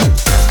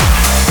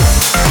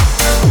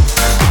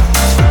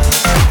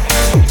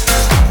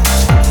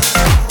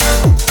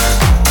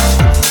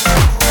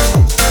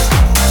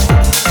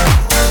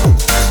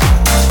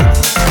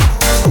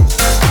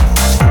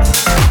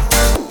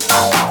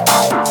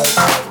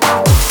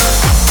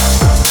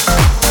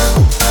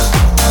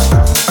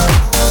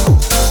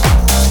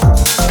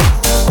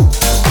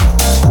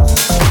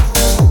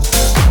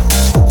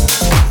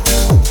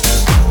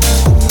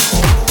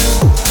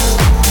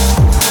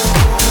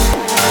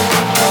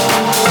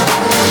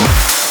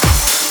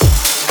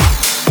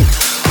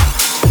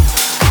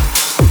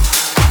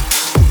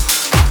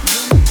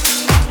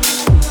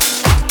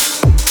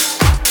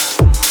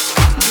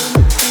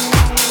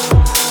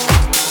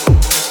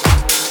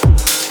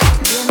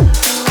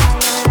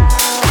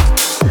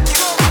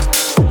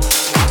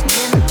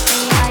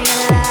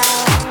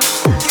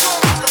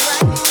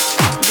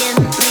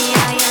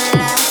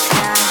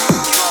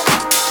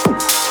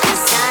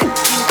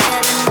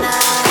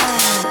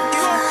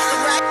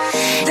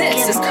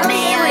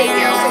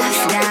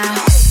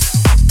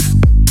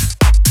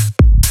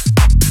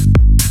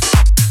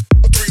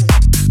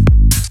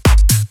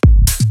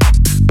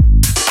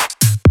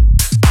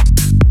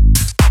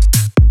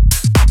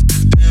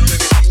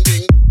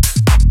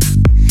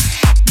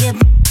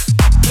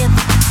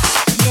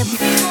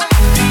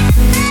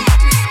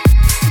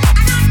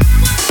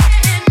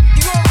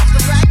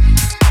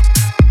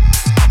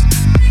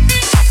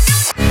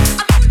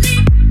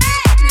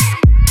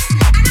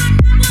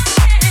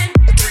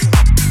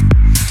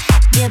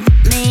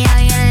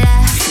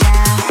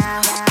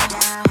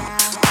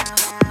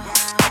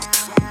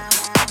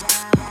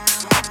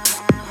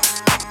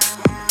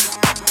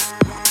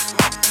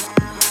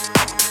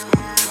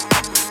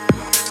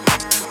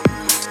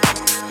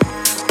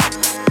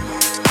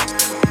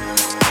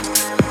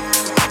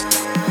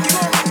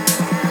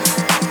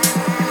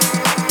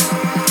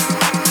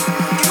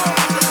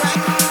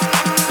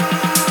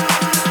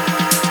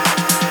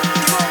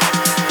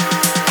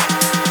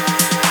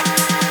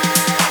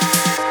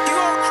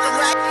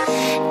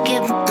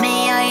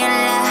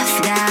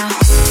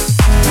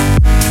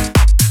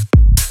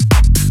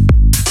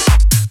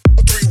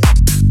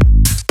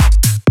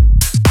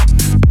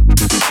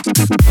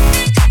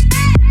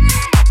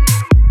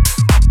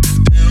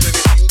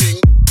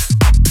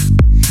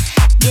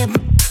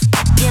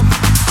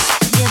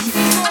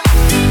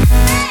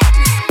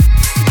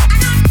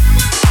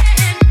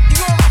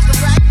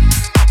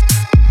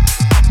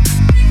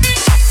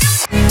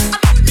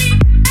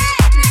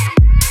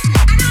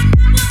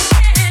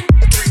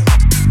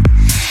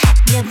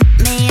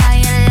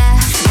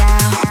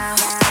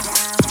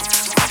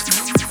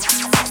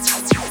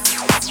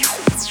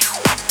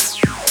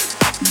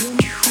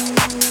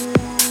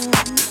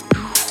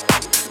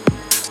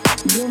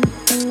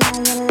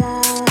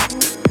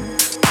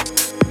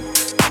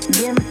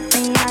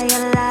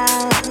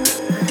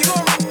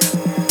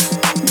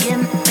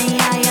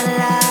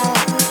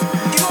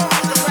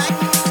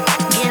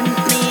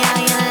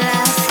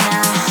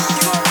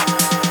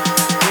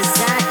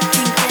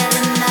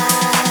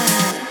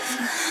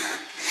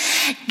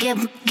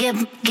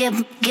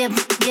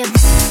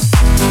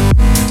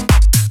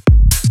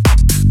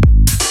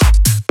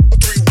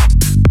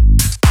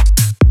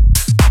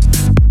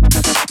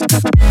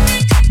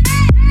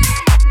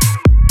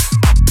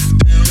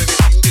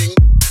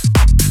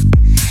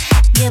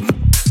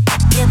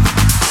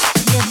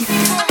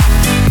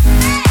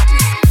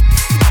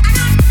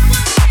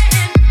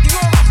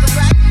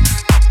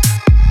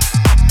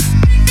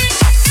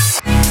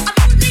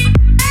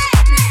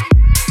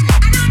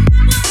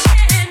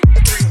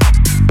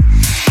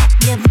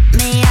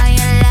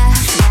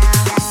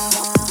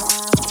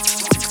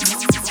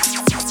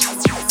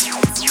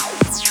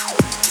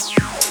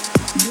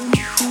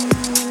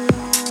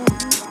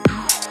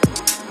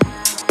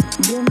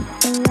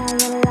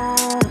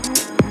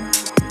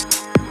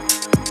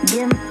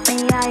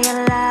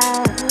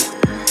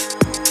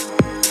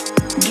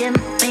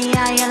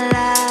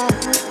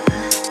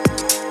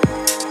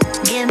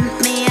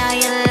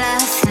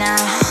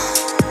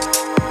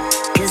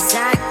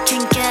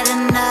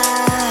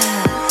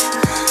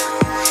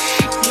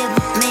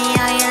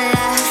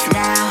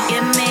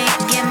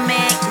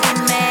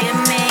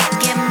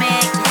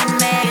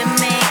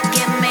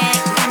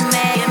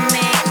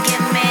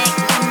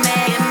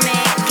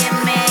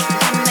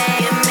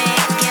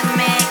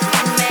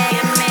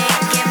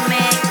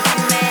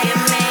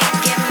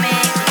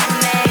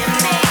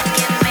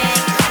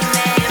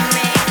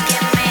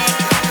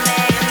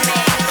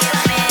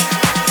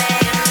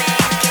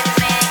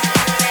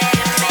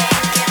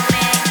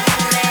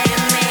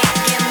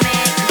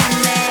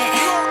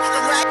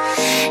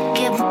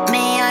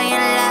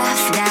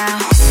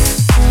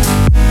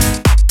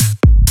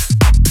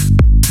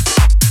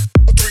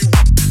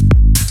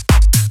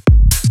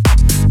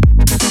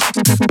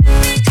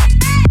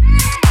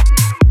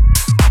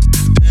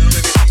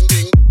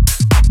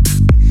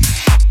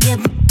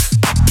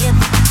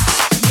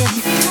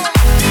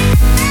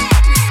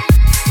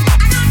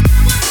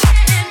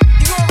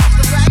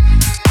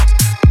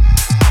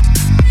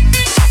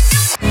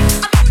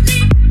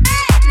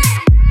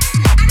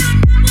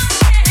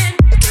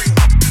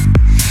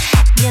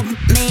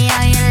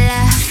 your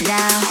love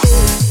now.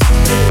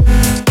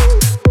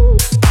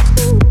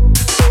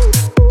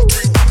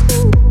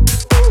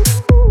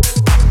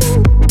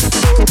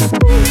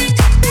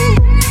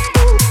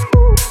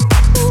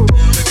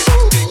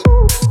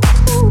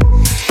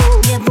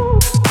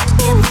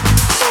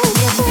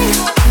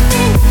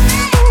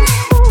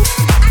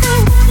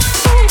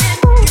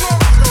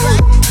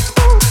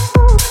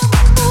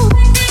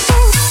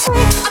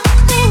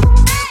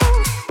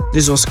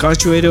 This was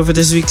Cardio Radio for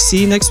this week.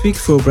 See you next week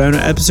for a brand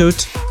new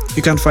episode.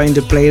 You can find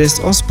the playlist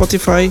on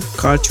Spotify,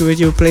 Cardio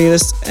Radio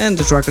playlist, and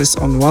the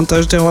tracklist on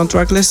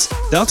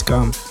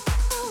 1001tracklist.com.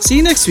 See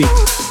you next week.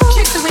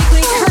 Check the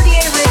weekly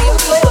Cartier Radio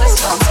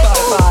playlist on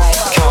Spotify.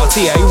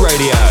 Cartier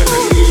Radio.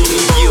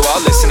 You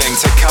are listening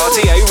to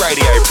Cartier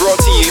Radio, brought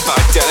to you by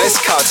Dennis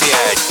Cartier.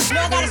 You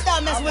know I gotta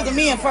stop messing with the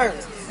men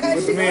first.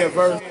 With the men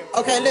first?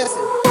 Okay, listen.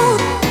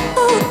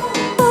 Close.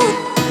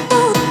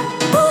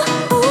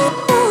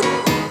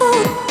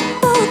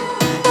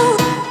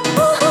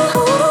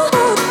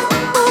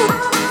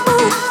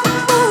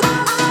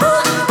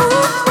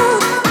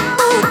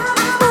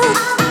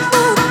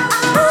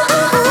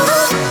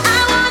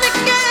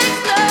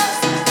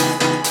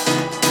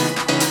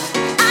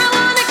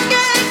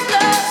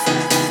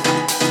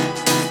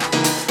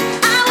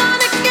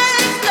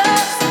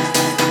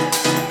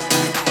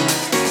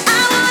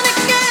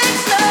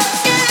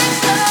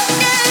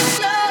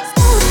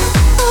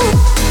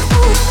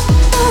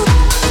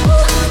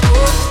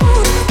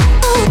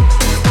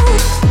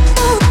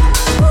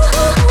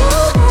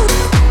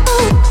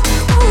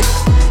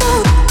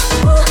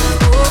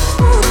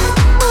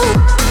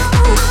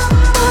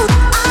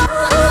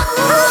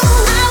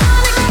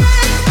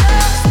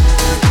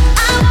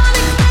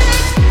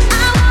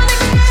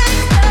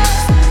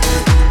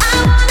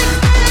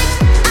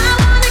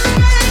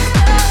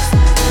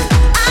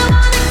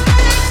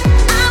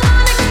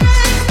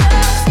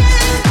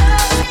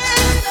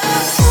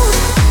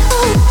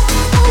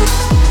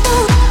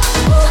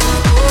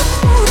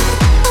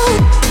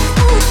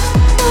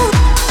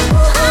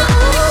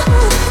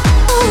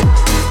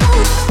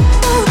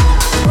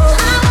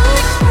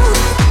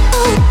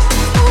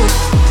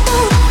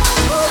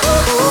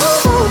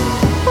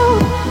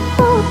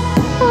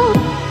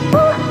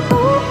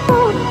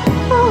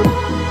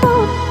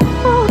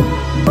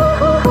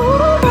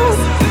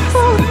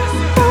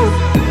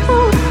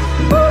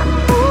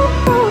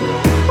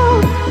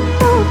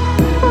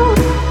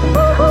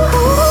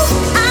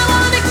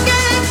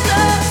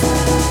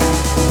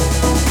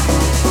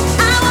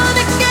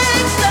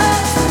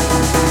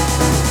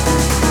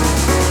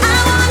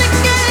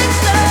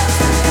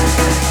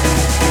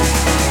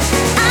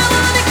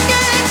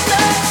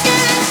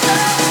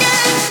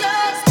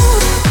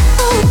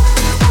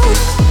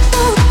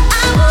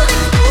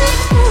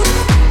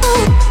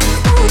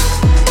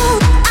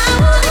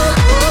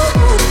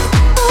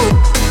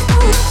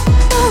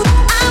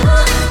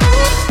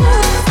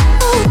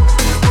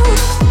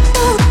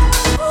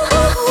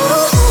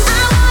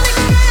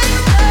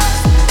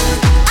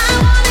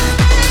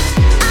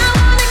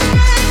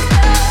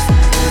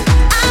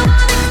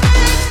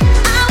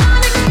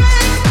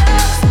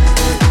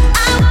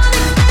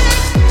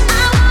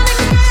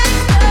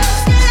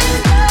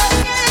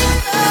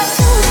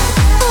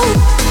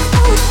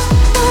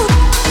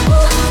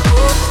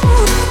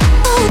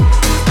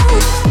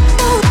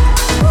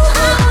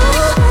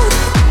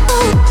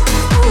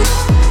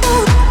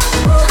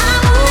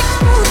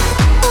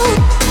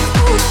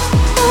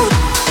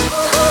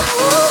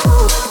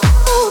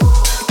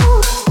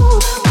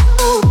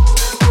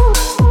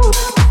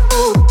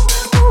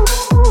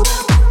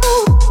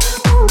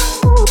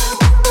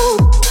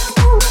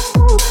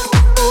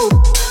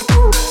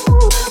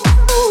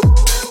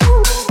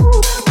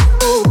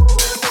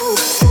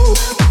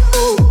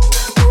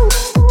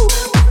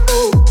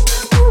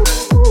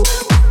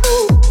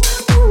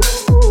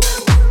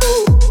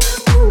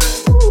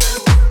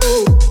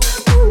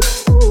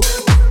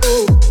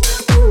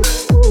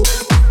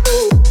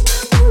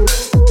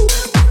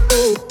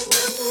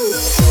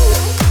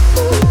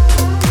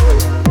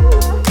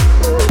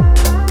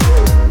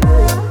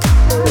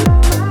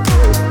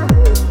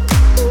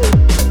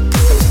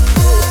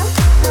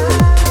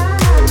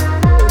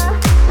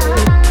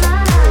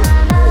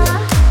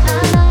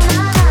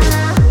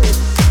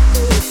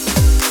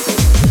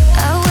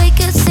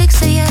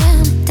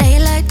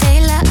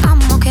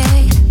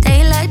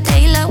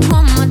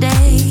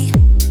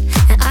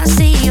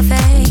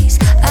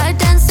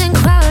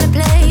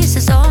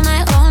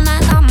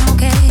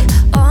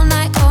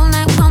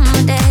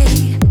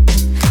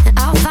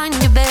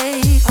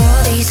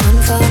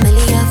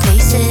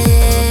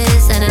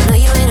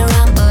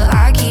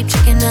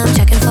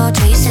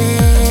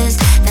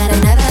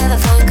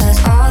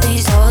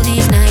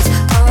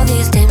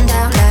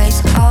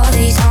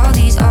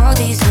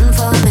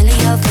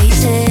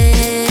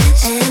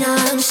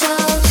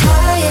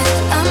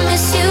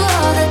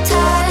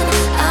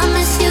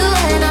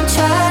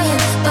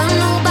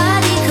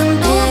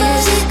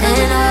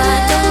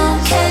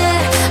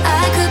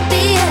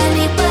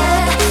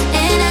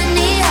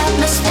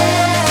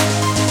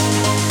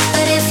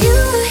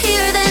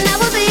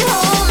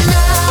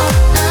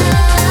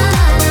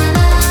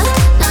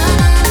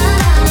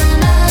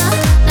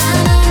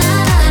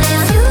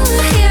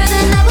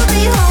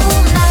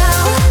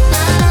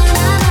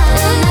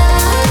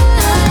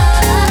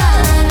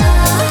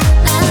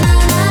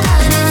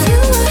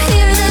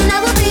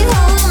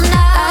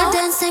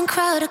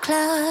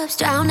 clubs,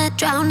 drown it,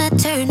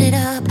 turn it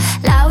up.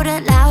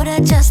 Louder, louder,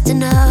 just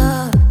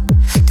enough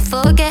to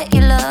forget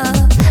your love.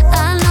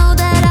 I know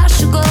that I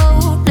should go.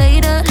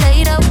 Later,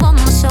 later, one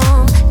more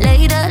song.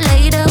 Later,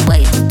 later,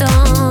 wait for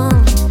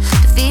dawn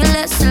to feel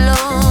less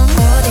alone.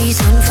 All these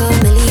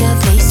unfamiliar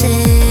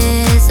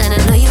faces, and I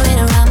know you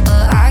ain't around,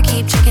 but I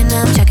keep checking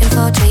up, checking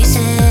for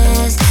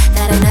traces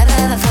that I never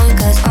ever find.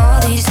 Cause all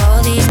these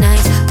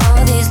nights,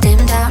 all these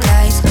dimmed out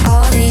lights,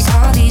 all these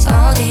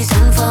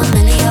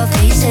unfamiliar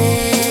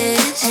faces.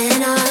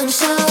 And I'm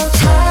so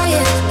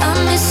tired, I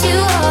miss you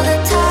all the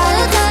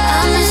time.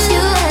 I miss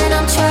you and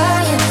I'm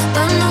trying,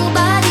 but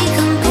nobody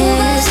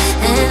compares.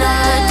 And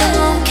I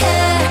don't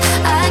care,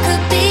 I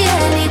could be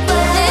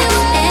anywhere,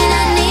 in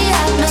any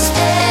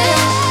atmosphere.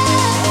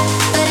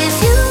 But if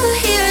you were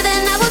here,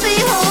 then I would be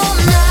home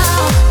now.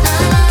 Na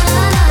na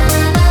na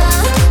na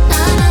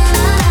na na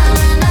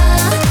na na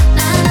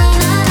na na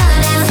na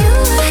na. If you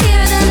were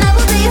here, then I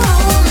would be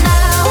home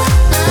now.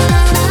 Na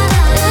na na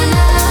na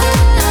na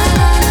na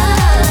na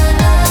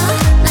na na.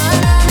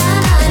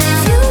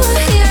 If you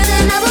were here,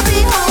 then I would be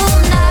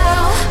home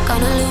now.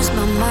 Gonna lose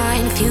my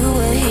mind. If you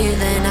were here,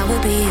 then I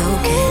would be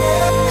okay.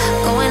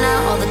 Going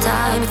out all the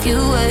time. If you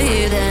were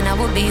here, then I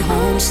would be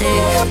homesick.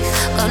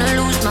 Gonna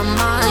lose my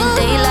mind.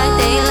 Daylight,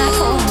 daylight,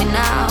 hold me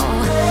now.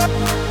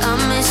 I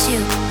miss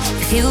you.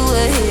 If you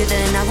were here,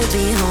 then I would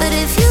be home. But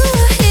if you